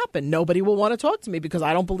going to happen. Nobody will want to talk to me because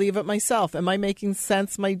I don't believe it myself. Am I making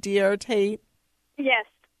sense, my dear Tate? Yes.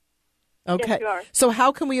 Okay. Yes, you are. So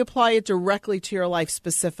how can we apply it directly to your life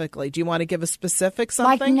specifically? Do you want to give a specific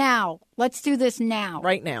something? Like now. Let's do this now.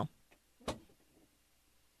 Right now.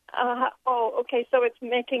 Okay. So it's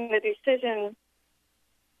making the decision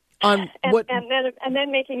on what, and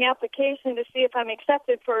then making application to see if I'm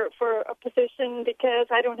accepted for a position because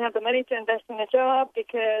I don't have the money to invest in a job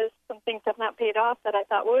because some things have not paid off that I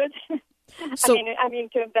thought would. So, I mean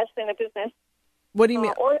to invest in a business. What do you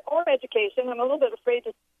mean? Or education. I'm a little bit afraid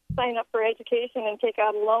to sign up for education and take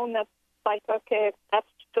out a loan. That's like, okay, that's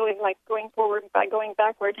feeling like going forward by going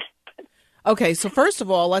backward. Okay, so first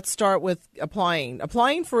of all, let's start with applying.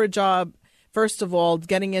 Applying for a job, first of all,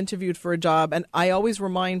 getting interviewed for a job. And I always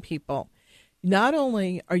remind people, not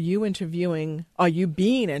only are you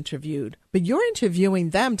being interviewed, but you're interviewing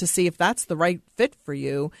them to see if that's the right fit for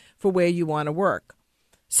you for where you want to work.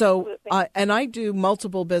 So, and I do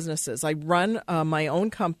multiple businesses. I run my own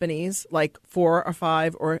companies, like 4 or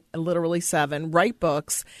 5 or literally 7, write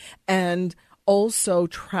books, and also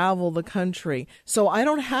travel the country. So I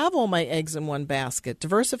don't have all my eggs in one basket.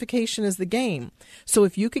 Diversification is the game. So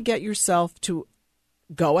if you could get yourself to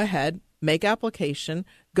go ahead, make application,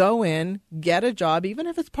 go in, get a job, even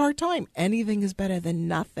if it's part-time. Anything is better than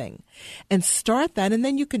nothing. And start that, and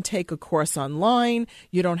then you can take a course online.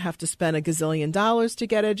 You don't have to spend $1 gazillion to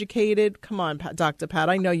get educated. Come on, Dr.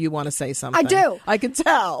 Pat, I know you want to say something. I do. I can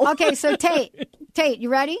tell. Okay, so Tate, you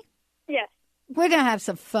ready? Yes. We're going to have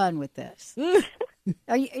some fun with this.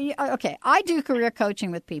 Okay, I do career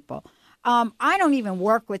coaching with people. I don't even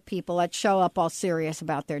work with people that show up all serious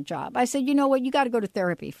about their job. I said, you know what, you got to go to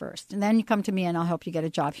therapy first, and then you come to me and I'll help you get a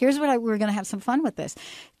job. Here's what we're going to have some fun with this.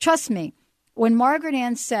 Trust me, when Margaret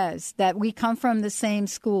Ann says that we come from the same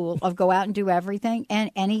school of go out and do everything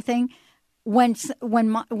and anything, when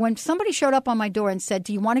somebody showed up on my door and said,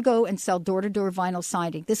 do you want to go and sell door-to-door vinyl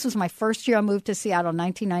siding? This was my first year I moved to Seattle in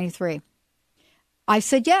 1993. I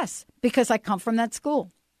said yes, because I come from that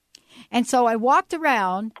school. And so I walked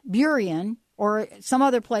around Burien or some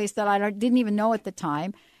other place that I didn't even know at the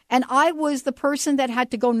time, and I was the person that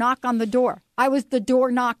had to go knock on the door. I was the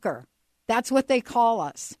door knocker. That's what they call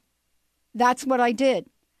us. That's what I did.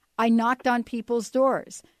 I knocked on people's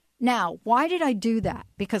doors. Now, why did I do that?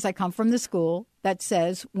 Because I come from the school that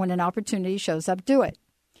says when an opportunity shows up, do it.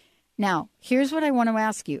 Now, here's what I want to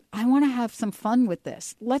ask you. I want to have some fun with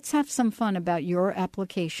this. Let's have some fun about your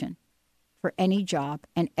application for any job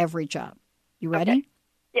and every job. You ready? Okay.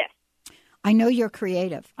 Yes. I know you're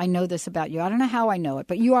creative. I know this about you. I don't know how I know it,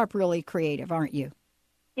 but you are really creative, aren't you?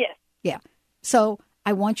 Yes. Yeah. So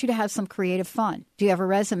I want you to have some creative fun. Do you have a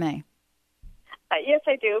resume? Yes,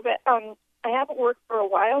 I do, but I haven't worked for a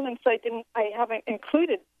while, and so I haven't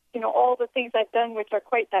included all the things I've done, which are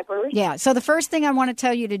quite diverse. Yeah. So the first thing I want to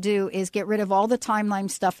tell you to do is get rid of all the timeline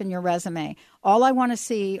stuff in your resume. All I want to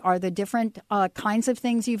see are the different kinds of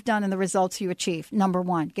things you've done and the results you achieve. Number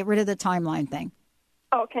 1, get rid of the timeline thing.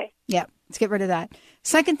 Okay. Yeah. Let's get rid of that.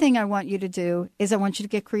 Second thing I want you to do is I want you to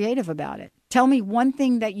get creative about it. Tell me one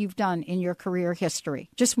thing that you've done in your career history.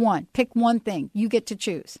 Just one. Pick one thing. You get to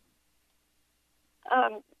choose.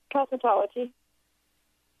 Cosmetology.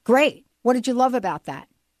 Great. What did you love about that?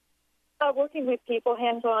 Working with people,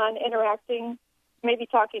 hands-on, interacting, maybe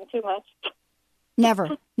talking too much.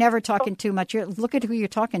 Never talking too much. Look at who you're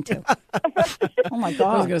talking to. Oh, my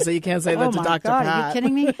God. I was going to say, you can't say that to Dr. God, Pat. Are you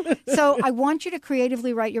kidding me? So I want you to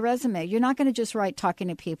creatively write your resume. You're not going to just write talking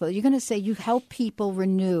to people. You're going to say you help people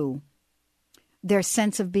renew their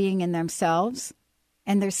sense of being in themselves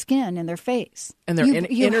and their skin and their face. And their inner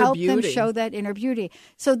you help beauty. them show that inner beauty.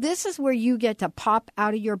 So this is where you get to pop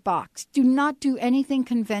out of your box. Do not do anything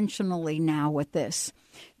conventionally now with this.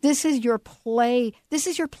 This is your play. This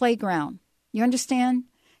is your playground. You understand?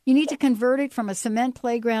 You need to convert it from a cement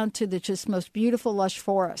playground to the just most beautiful, lush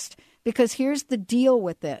forest. Because here's the deal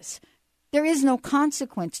with this. There is no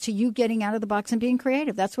consequence to you getting out of the box and being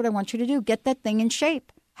creative. That's what I want you to do. Get that thing in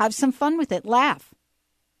shape. Have some fun with it. Laugh.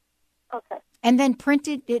 Okay. And then print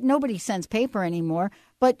it. Nobody sends paper anymore.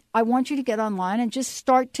 But I want you to get online and just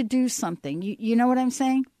start to do something. You know what I'm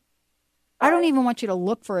saying? I don't even want you to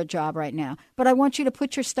look for a job right now, but I want you to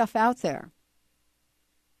put your stuff out there.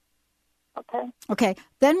 Okay. Okay.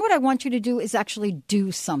 Then what I want you to do is actually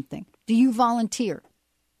do something. Do you volunteer?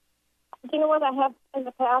 You know what? I have in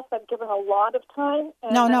the past. I've given a lot of time.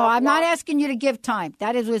 No, I'm not asking you to give time.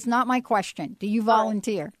 That was not my question. Do you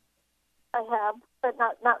volunteer? I have, but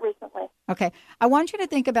not recently. Okay. I want you to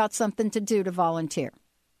think about something to do to volunteer.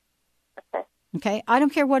 Okay. I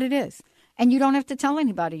don't care what it is. And you don't have to tell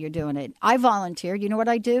anybody you're doing it. I volunteer. You know what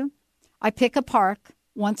I do? I pick a park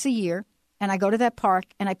once a year, and I go to that park,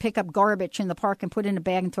 and I pick up garbage in the park and put it in a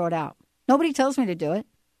bag and throw it out. Nobody tells me to do it.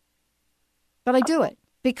 But I do it.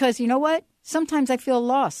 Because you know what? Sometimes I feel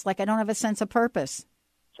lost, like I don't have a sense of purpose.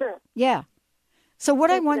 Sure. Yeah. So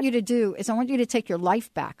what I want you to do is I want you to take your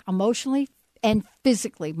life back emotionally and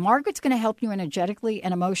physically. Margaret's going to help you energetically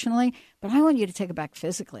and emotionally, but I want you to take it back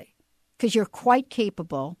physically because you're quite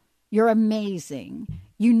capable. You're amazing.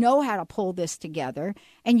 You know how to pull this together,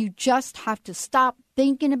 and you just have to stop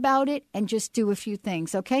thinking about it and just do a few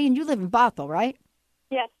things, okay? And you live in Bothell, right?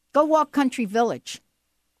 Yes. Go walk Country Village.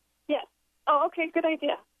 Yes. Oh, okay. Good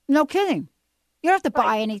idea. No kidding. You don't have to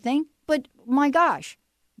buy anything, but my gosh,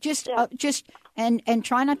 just and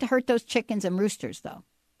try not to hurt those chickens and roosters, though.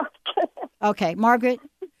 Okay, Margaret.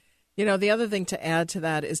 You know, the other thing to add to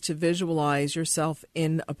that is to visualize yourself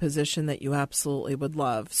in a position that you absolutely would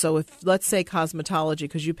love. So if, let's say, cosmetology,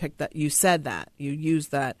 because you said that, you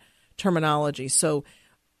used that terminology. So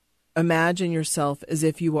imagine yourself as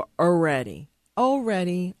if you were already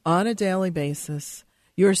on a daily basis.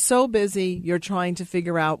 You're so busy, you're trying to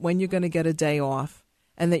figure out when you're going to get a day off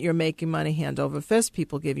and that you're making money hand over fist.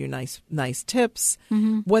 People give you nice tips,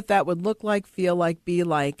 what that would look like, feel like, be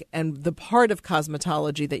like, and the part of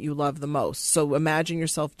cosmetology that you love the most. So imagine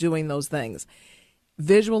yourself doing those things.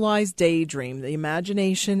 Visualize, daydream. The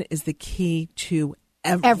imagination is the key to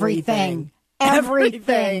everything.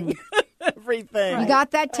 Everything. Everything. You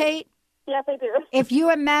got that, Tate? Yes, I do. If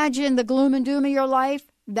you imagine the gloom and doom of your life,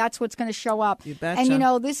 that's what's going to show up. You betcha. And, you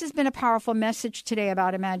know, this has been a powerful message today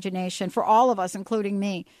about imagination for all of us, including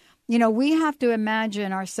me. You know, we have to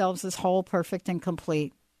imagine ourselves as whole, perfect, and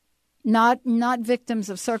complete, not victims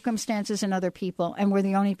of circumstances and other people. And we're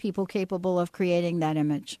the only people capable of creating that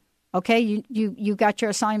image. Okay? You got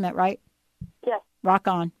your assignment, right? Yes. Rock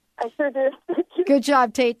on. I sure do. Good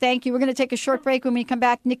job, Tate. Thank you. We're going to take a short break. When we come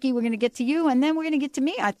back, Nikki, we're going to get to you, and then we're going to get to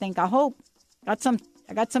me, I think. I hope. I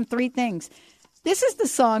got some 3 things. This is the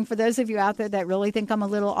song for those of you out there that really think I'm a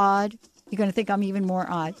little odd. You're going to think I'm even more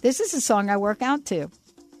odd. This is a song I work out to.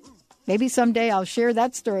 Maybe someday I'll share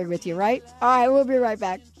that story with you, right? All right, we'll be right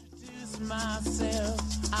back. Myself,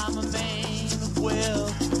 I'm a man of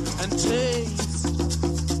wealth and taste.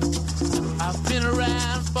 I've been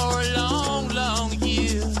around for a long, long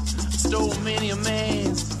year. Stole many a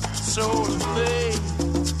man's soul of faith.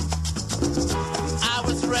 I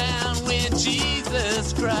was around when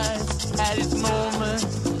Jesus Christ had his moment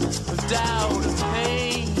of doubt and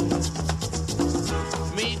pain.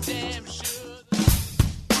 Me damn sure.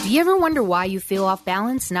 Do you ever wonder why you feel off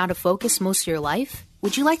balance and out of focus most of your life?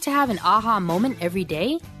 Would you like to have an aha moment every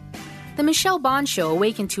day? The Michelle Bond Show,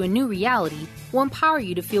 Awaken to a New Reality, will empower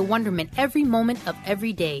you to feel wonderment every moment of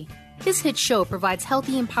every day. This hit show provides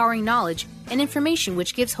healthy, empowering knowledge and information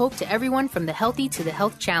which gives hope to everyone from the healthy to the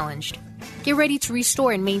health challenged. Get ready to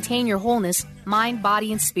restore and maintain your wholeness, mind,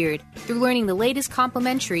 body, and spirit through learning the latest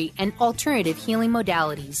complementary and alternative healing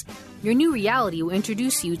modalities. Your new reality will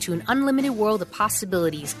introduce you to an unlimited world of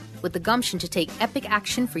possibilities with the gumption to take epic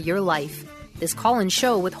action for your life. This call-in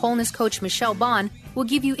show with wholeness coach Michelle Bond will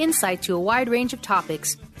give you insight to a wide range of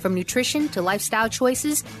topics, from nutrition to lifestyle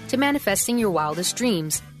choices to manifesting your wildest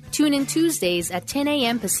dreams. Tune in Tuesdays at 10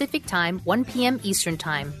 a.m. Pacific Time, 1 p.m. Eastern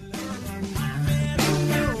Time.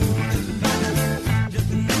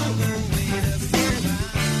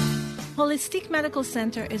 Holistic Medical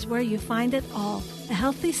Center is where you find it all. A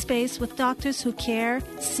healthy space with doctors who care,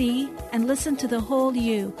 see, and listen to the whole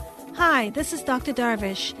you. Hi, this is Dr.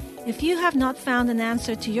 Darvish. If you have not found an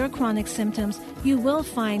answer to your chronic symptoms, you will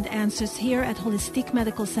find answers here at Holistic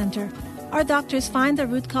Medical Center. Our doctors find the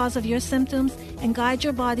root cause of your symptoms and guide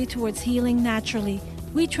your body towards healing naturally.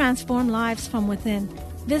 We transform lives from within.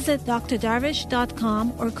 Visit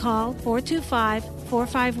drdarvish.com or call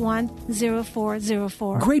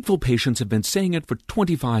 425-451-0404. Grateful patients have been saying it for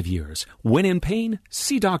 25 years. When in pain,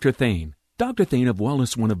 see Dr. Thane. Dr. Thane of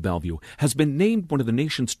Wellness One of Bellevue has been named one of the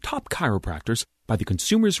nation's top chiropractors by the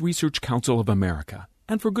Consumers Research Council of America,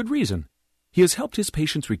 and for good reason. He has helped his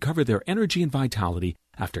patients recover their energy and vitality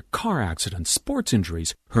after car accidents, sports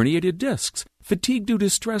injuries, herniated discs, fatigue due to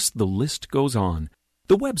stress, the list goes on.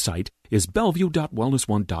 The website is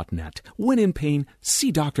bellevue.wellness1.net. When in pain,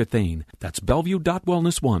 see Dr. Thane. That's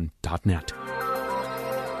bellevue.wellness1.net.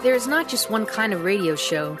 There is not just one kind of radio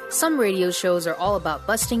show. Some radio shows are all about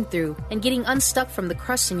busting through and getting unstuck from the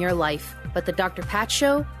crust in your life. But the Dr. Pat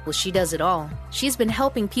Show? Well, she does it all. She's been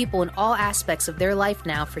helping people in all aspects of their life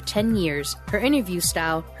now for 10 years. Her interview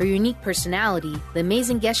style, her unique personality, the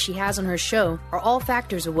amazing guests she has on her show are all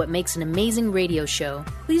factors of what makes an amazing radio show.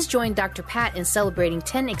 Please join Dr. Pat in celebrating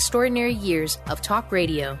 10 extraordinary years of talk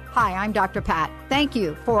radio. Hi, I'm Dr. Pat. Thank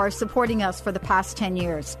you for supporting us for the past 10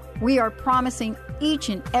 years. We are promising each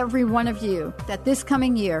and every one of you that this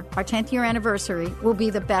coming year, our 10th year anniversary, will be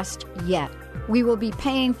the best yet. We will be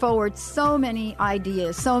paying forward so many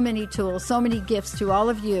ideas, so many tools, so many gifts to all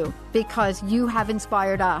of you because you have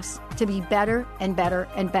inspired us to be better and better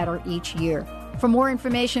and better each year. For more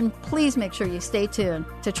information, please make sure you stay tuned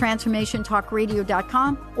to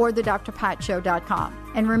TransformationTalkRadio.com or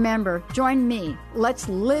thedrpatshow.com. And remember, join me. Let's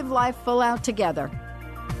live life full out together.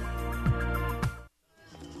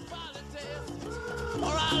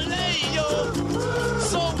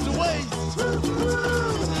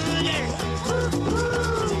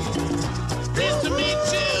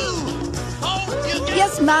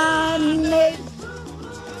 Yes, mommy.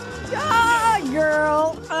 Oh,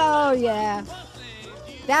 girl. Oh, yeah.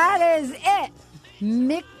 That is it.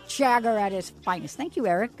 Mick Jagger at his finest. Thank you,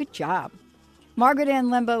 Eric. Good job. Margaret and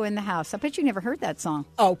Lembo in the house. I bet you never heard that song.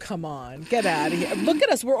 Oh, come on. Get out of here. Look at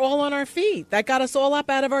us. We're all on our feet. That got us all up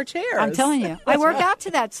out of our chairs. I'm telling you. I work out to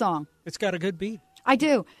that song. It's got a good beat. I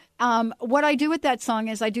do. What I do with that song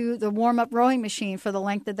is I do the warm-up rowing machine for the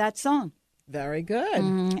length of that song. Very good.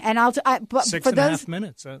 And but 6.5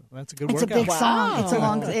 minutes. That's a good workout. It's a big song. It's a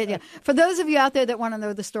long. Yeah. For those of you out there that want to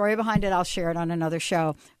know the story behind it, I'll share it on another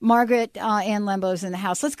show. Margaret and Lembo's in the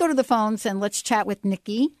house. Let's go to the phones and let's chat with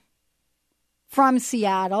Nikki from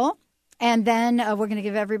Seattle. And then we're going to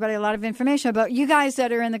give everybody a lot of information about you guys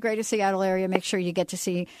that are in the greater Seattle area. Make sure you get to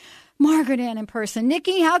see Margaret Ann in person.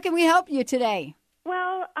 Nikki, how can we help you today?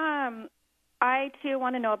 Well, I, too,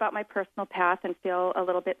 want to know about my personal path and feel a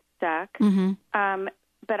little bit stuck. Mm-hmm.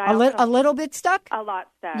 But a little bit stuck? A lot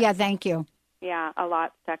stuck. Yeah, thank you. Yeah, a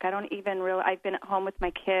lot stuck. I don't even really... I've been at home with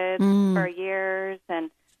my kids for years.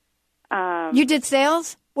 And you did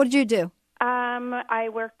sales? What did you do? I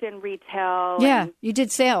worked in retail. Yeah, and, you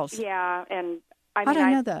did sales. Yeah, and How did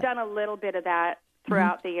I know that? I've done a little bit of that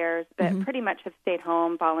throughout the years, but pretty much have stayed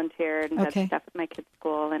home, volunteered, and done stuff at my kids'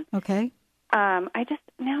 school. And I'm just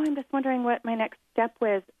wondering what my next step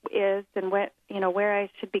is, and what where I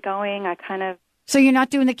should be going. I kind of. So you're not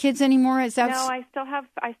doing the kids anymore? Is that? No, I still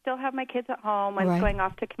have my kids at home. I'm going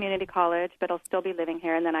off to community college, but I'll still be living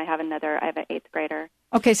here. And then I have an 8th grader.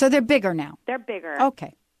 Okay, so they're bigger now. They're bigger.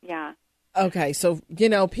 Okay. Yeah. Okay, so,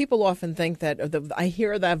 people often think that I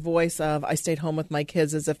hear that voice of I stayed home with my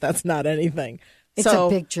kids as if that's not anything. It's a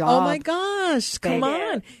big job. Oh, my gosh. Come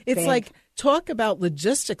on. It's like, talk about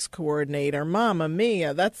logistics coordinator. Mamma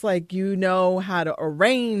mia. That's like how to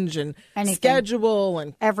arrange and schedule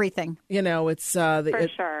and everything. For It's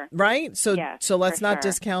sure. Right? So yes, so let's not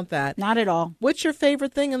sure. discount that. Not at all. What's your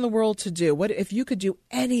favorite thing in the world to do? What if you could do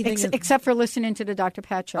anything except for listening to the Dr.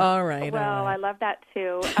 Pat Show? All right. Well, I love that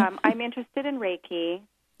too. I'm interested in Reiki.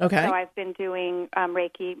 Okay. So I've been doing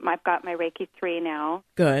Reiki. I've got my Reiki 3 now.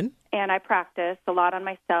 Good. And I practice a lot on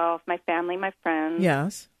myself, my family, my friends.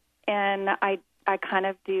 Yes. And I kind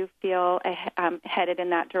of do feel headed in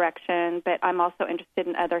that direction, but I'm also interested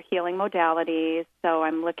in other healing modalities. So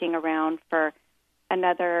I'm looking around for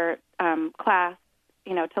another class,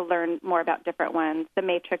 to learn more about different ones. The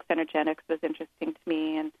Matrix Energetics was interesting to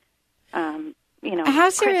me, and how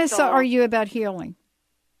serious crystal. are you about healing?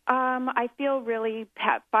 I feel really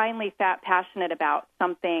finally passionate about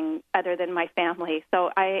something other than my family. So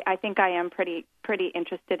I think I am pretty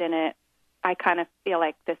interested in it. I kind of feel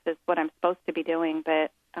like this is what I'm supposed to be doing,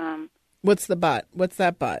 but... What's the but? What's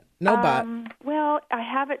that but? No but. Well, I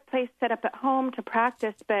have a place set up at home to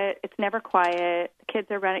practice, but it's never quiet. The kids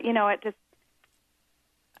are running. It just...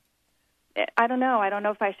 I don't know. I don't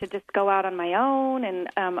know if I should just go out on my own and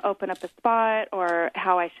open up a spot, or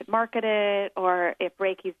how I should market it, or if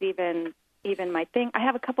Reiki's even my thing. I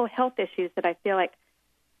have a couple of health issues that I feel like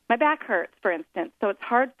my back hurts, for instance. So it's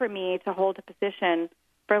hard for me to hold a position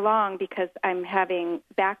for long because I'm having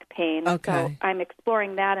back pain. Okay. So I'm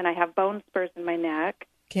exploring that, and I have bone spurs in my neck.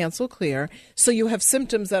 Cancel clear. So you have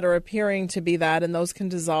symptoms that are appearing to be that, and those can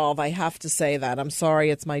dissolve. I have to say that. I'm sorry,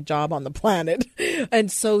 it's my job on the planet. And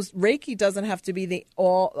so Reiki doesn't have to be the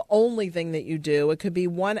only thing that you do. It could be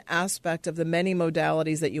one aspect of the many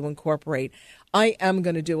modalities that you incorporate. I am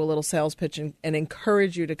going to do a little sales pitch and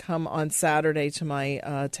encourage you to come on Saturday to my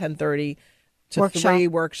 10:30 to 3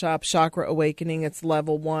 workshop, Chakra Awakening. It's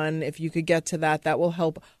level 1. If you could get to that, that will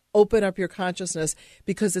help open up your consciousness,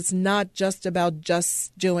 because it's not just about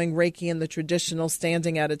just doing Reiki in the traditional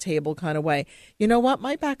standing at a table kind of way. You know what?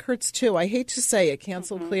 My back hurts too. I hate to say it,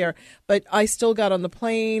 cancel clear, but I still got on the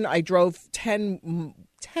plane. I drove 10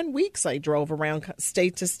 weeks. I drove around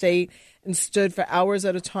state to state and stood for hours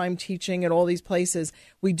at a time teaching at all these places.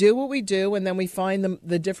 We do what we do, and then we find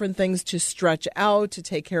the different things to stretch out, to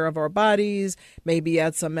take care of our bodies, maybe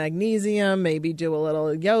add some magnesium, maybe do a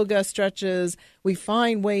little yoga stretches. We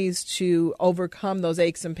find ways to overcome those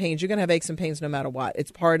aches and pains. You're going to have aches and pains no matter what.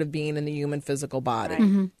 It's part of being in the human physical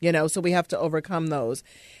body, so we have to overcome those.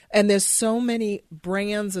 And there's so many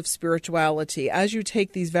brands of spirituality. As you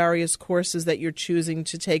take these various courses that you're choosing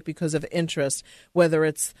to take because of interest, whether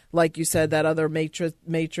it's, like you said, that other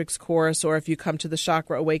matrix course, or if you come to the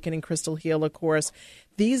Chakra Awakening Crystal Healer course,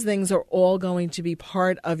 these things are all going to be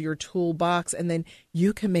part of your toolbox. And then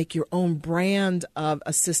you can make your own brand of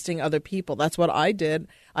assisting other people. That's what I did.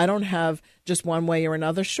 I don't have just one way or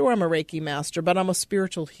another. Sure, I'm a Reiki master, but I'm a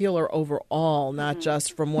spiritual healer overall, not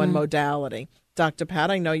just from one modality. Dr. Pat,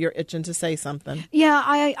 I know you're itching to say something. Yeah,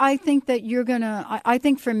 I think that you're going to, I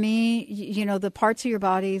think for me, the parts of your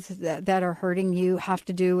bodies that are hurting you have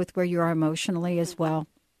to do with where you are emotionally as well.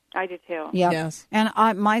 I do too. Yep. Yes. And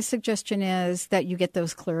my suggestion is that you get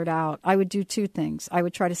those cleared out. I would do 2 things. I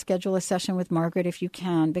would try to schedule a session with Margaret if you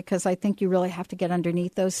can, because I think you really have to get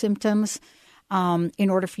underneath those symptoms in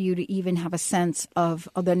order for you to even have a sense of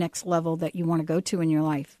the next level that you want to go to in your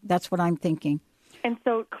life. That's what I'm thinking. And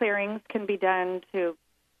so clearings can be done to,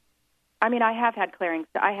 I mean, I have had clearings.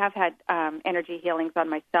 I have had energy healings on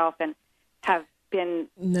myself and have been...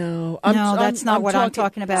 that's not what I'm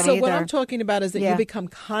talking about either. So what I'm talking about is that you become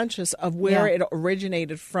conscious of where it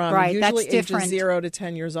originated from, usually ages 0 to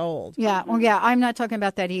 10 years old. Yeah, well, I'm not talking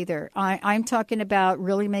about that either. I'm talking about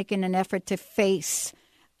really making an effort to face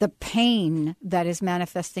the pain that is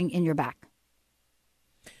manifesting in your back.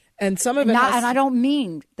 And some of it and I don't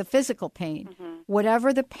mean the physical pain.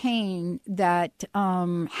 Whatever the pain that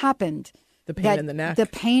happened. The pain in the neck. The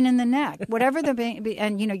pain in the neck. Whatever the pain.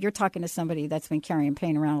 And, you're talking to somebody that's been carrying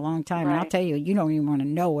pain around a long time. Right. And I'll tell you, you don't even want to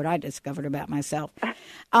know what I discovered about myself.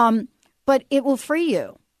 But it will free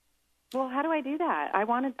you. Well, how do I do that?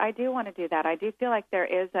 I do want to do that. I do feel like there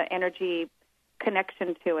is an energy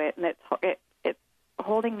connection to it, and it's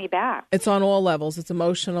holding me back. It's on all levels. It's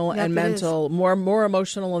emotional and mental, more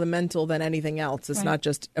emotional and mental than anything else. It's not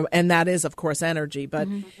just, and that is, of course, energy. But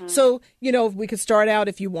so, we could start out,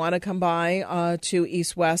 if you want to come by to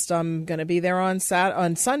East West. I'm going to be there on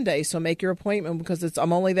Sunday, so make your appointment, because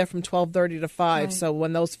I'm only there from 12:30 to 5. Right. So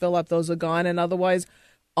when those fill up, those are gone. And otherwise,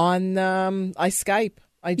 I Skype.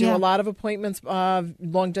 I do a lot of appointments,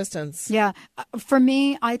 long distance. Yeah. For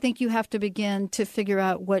me, I think you have to begin to figure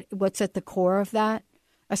out what's at the core of that,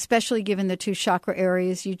 especially given the 2 chakra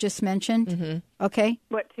areas you just mentioned. Okay?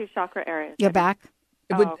 What 2 chakra areas? Your back.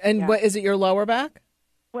 What is it, your lower back?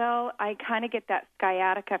 Well, I kind of get that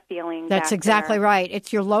sciatica feeling. That's exactly right.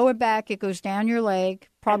 It's your lower back. It goes down your leg,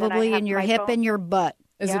 probably in your hip and your butt.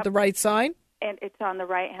 Is it the right side? And it's on the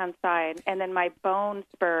right-hand side. And then my bone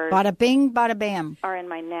spurs... Bada bing, bada bam. ...are in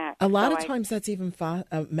my neck. A lot of times that's even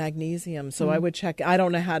magnesium. So I would check. I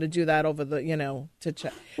don't know how to do that over the, to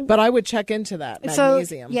check. But I would check into that,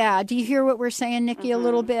 magnesium. So, do you hear what we're saying, Nikki, a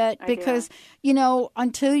little bit? Because,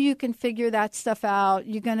 until you can figure that stuff out,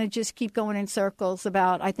 you're going to just keep going in circles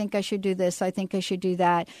about, I think I should do this, I think I should do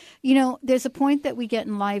that. There's a point that we get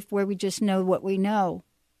in life where we just know what we know.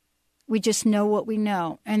 We just know what we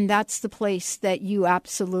know, and that's the place that you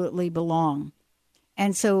absolutely belong.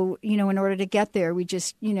 And so, in order to get there, we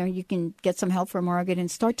just, you can get some help from Margaret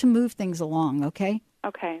and start to move things along, okay?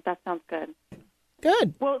 Okay, that sounds good.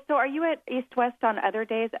 Good. Well, so are you at East West on other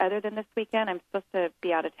days other than this weekend? I'm supposed to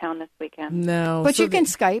be out of town this weekend. No. But you can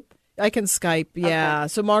Skype. I can Skype, yeah. Okay.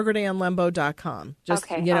 So margaretannlembo.com.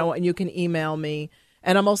 Just, and you can email me.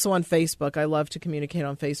 And I'm also on Facebook. I love to communicate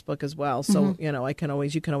on Facebook as well. So, you can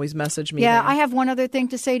always message me. Yeah, there. I have one other thing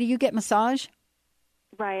to say. Do you get massage?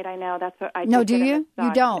 Right, I know. That's what I No, do you?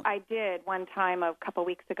 You don't? I did one time a couple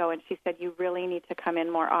weeks ago, and she said, you really need to come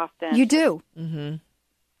in more often. You do? Mm-hmm.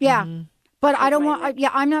 Yeah. Mm-hmm. But I don't want,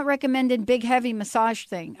 I'm not recommending big, heavy massage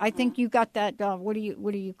thing. I think you got that, what do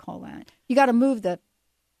you call that? You got to move the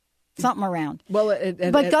something around. Well,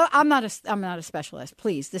 I'm not a specialist.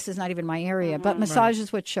 Please, this is not even my area. But massage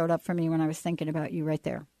is what showed up for me when I was thinking about you right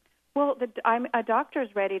there. Well, a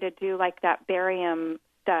doctor's ready to do like that barium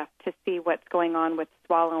stuff to see what's going on with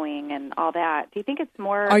swallowing and all that. Do you think it's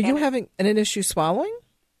more... Are you having an issue swallowing?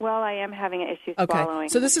 Well, I am having an issue swallowing.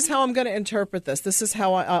 So this is how I'm going to interpret this. This is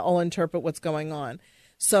how I'll interpret what's going on.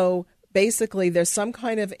 So basically, there's some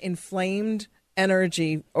kind of inflamed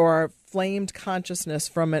energy or flamed consciousness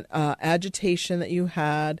from an agitation that you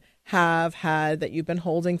have had that you've been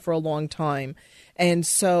holding for a long time. And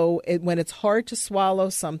so when it's hard to swallow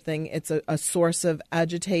something, it's a source of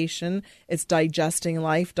agitation. It's digesting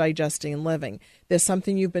life, digesting living. There's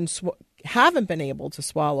something you've been haven't been able to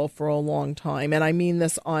swallow for a long time. And I mean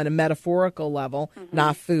this on a metaphorical level,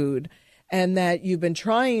 not food. And that you've been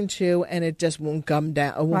trying to, and it just won't come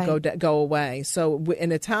down, it won't go away. So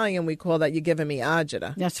in Italian, we call that "you're giving me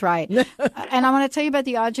agita." That's right. And I want to tell you about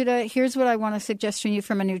the agita. Here's what I want to suggest to you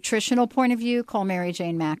from a nutritional point of view. Call Mary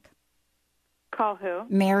Jane Mack. Call who?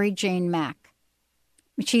 Mary Jane Mack.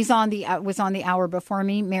 She's was on the hour before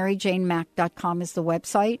me. MaryJaneMack.com is the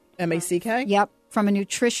website. M-A-C-K? Yep. From a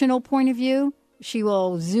nutritional point of view, she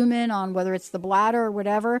will zoom in on whether it's the bladder or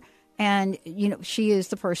whatever. And, she is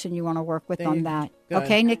the person you want to work with on that. Good.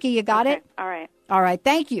 Okay, Nikki, you got it? All right. All right.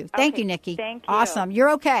 Thank you. Thank you, Nikki. Thank you. Awesome. You're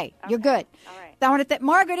okay. You're good. All right. I want to thank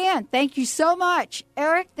Margaret Ann. Thank you so much.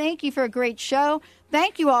 Eric, thank you for a great show.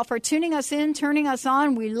 Thank you all for tuning us in, turning us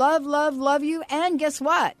on. We love, love, love you. And guess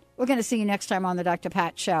what? We're going to see you next time on the Dr.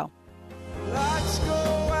 Pat Show. Lights go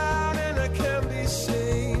out and I can be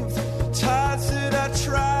saved. Tides that I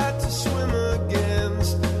tried to swim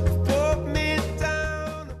against put me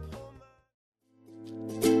down.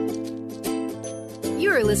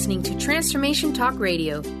 You are listening to Transformation Talk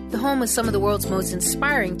Radio, the home of some of the world's most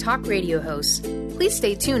inspiring talk radio hosts. Please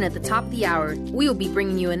stay tuned at the top of the hour. We will be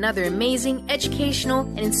bringing you another amazing, educational,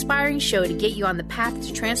 and inspiring show to get you on the path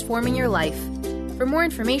to transforming your life. For more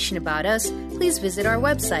information about us, please visit our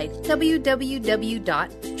website,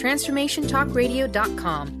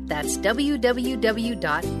 www.transformationtalkradio.com. That's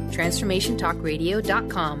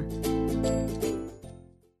www.transformationtalkradio.com.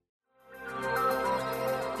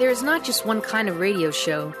 There is not just one kind of radio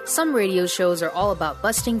show. Some radio shows are all about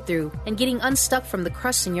busting through and getting unstuck from the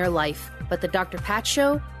crust in your life. But the Dr. Pat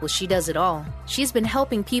Show, well, she does it all. She's been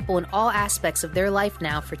helping people in all aspects of their life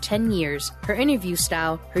now for 10 years. Her interview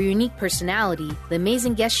style, her unique personality, the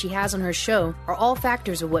amazing guests she has on her show are all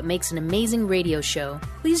factors of what makes an amazing radio show.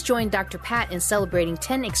 Please join Dr. Pat in celebrating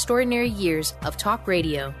 10 extraordinary years of talk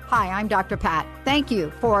radio. Hi, I'm Dr. Pat. Thank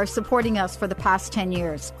you for supporting us for the past 10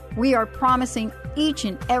 years. We are promising each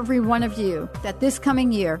and every one of you that this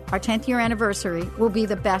coming year, our 10th year anniversary, will be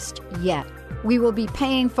the best yet. We will be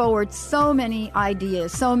paying forward so many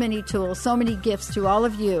ideas, so many tools, so many gifts to all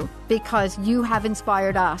of you because you have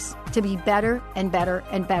inspired us to be better and better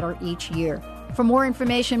and better each year. For more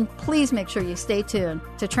information, please make sure you stay tuned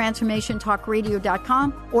to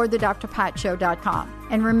TransformationTalkRadio.com or thedrpatshow.com.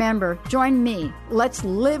 And remember, join me. Let's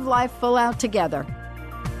live life full out together.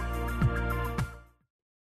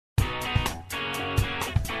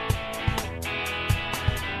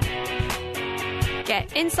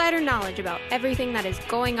 Get insider knowledge about everything that is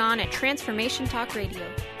going on at Transformation Talk Radio.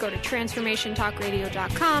 Go to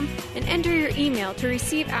TransformationTalkRadio.com and enter your email to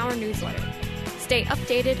receive our newsletter. Stay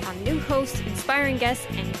updated on new hosts, inspiring guests,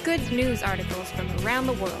 and good news articles from around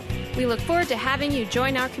the world. We look forward to having you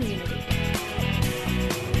join our community.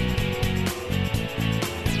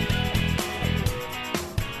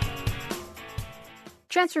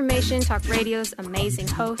 Transformation Talk Radio's amazing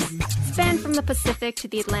hosts span from the Pacific to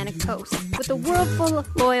the Atlantic coast. With a world full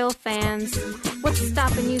of loyal fans, what's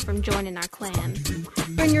stopping you from joining our clan?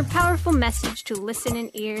 Bring your powerful message to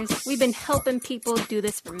listening ears. We've been helping people do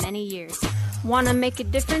this for many years. Want to make a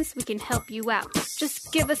difference? We can help you out.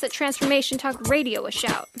 Just give us at Transformation Talk Radio a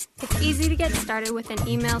shout. It's easy to get started with an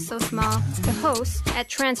email so small to host at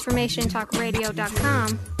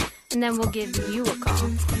TransformationTalkRadio.com, and then we'll give you a call.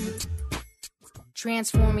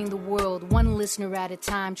 Transforming the world, one listener at a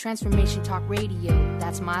time. Transformation Talk Radio,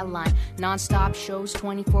 that's my line. Non-stop shows,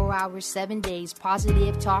 24 hours, 7 days.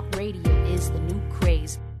 Positive talk radio is the new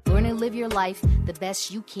craze. Learn and live your life the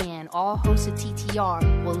best you can. All hosts of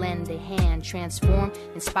TTR will lend a hand. Transform,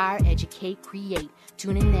 inspire, educate, create.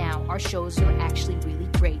 Tune in now, our shows are actually really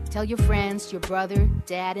great. Tell your friends, your brother,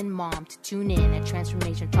 dad, and mom to tune in at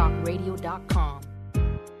TransformationTalkRadio.com.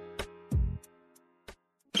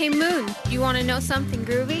 Hey Moon, you want to know something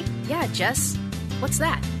groovy? Yeah, Jess. What's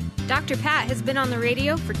that? Dr. Pat has been on the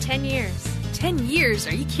radio for 10 years. 10 years?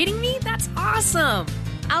 Are you kidding me? That's awesome!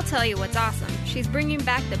 I'll tell you what's awesome. She's bringing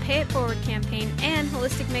back the Pay It Forward campaign and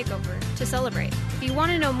Holistic Makeover to celebrate. If you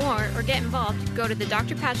want to know more or get involved, go to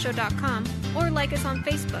thedrpatshow.com or like us on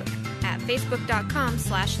Facebook at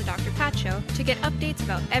facebook.com/thedrpatshow to get updates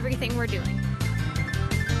about everything we're doing.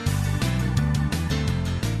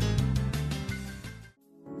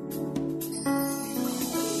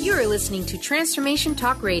 You are listening to Transformation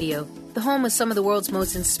Talk Radio, the home of some of the world's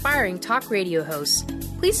most inspiring talk radio hosts.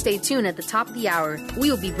 Please stay tuned at the top of the hour.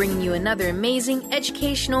 We will be bringing you another amazing,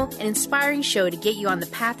 educational, and inspiring show to get you on the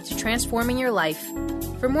path to transforming your life.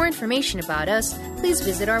 For more information about us, please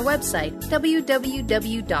visit our website,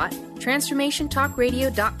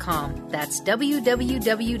 www.transformationtalkradio.com. That's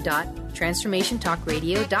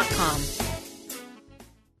www.transformationtalkradio.com.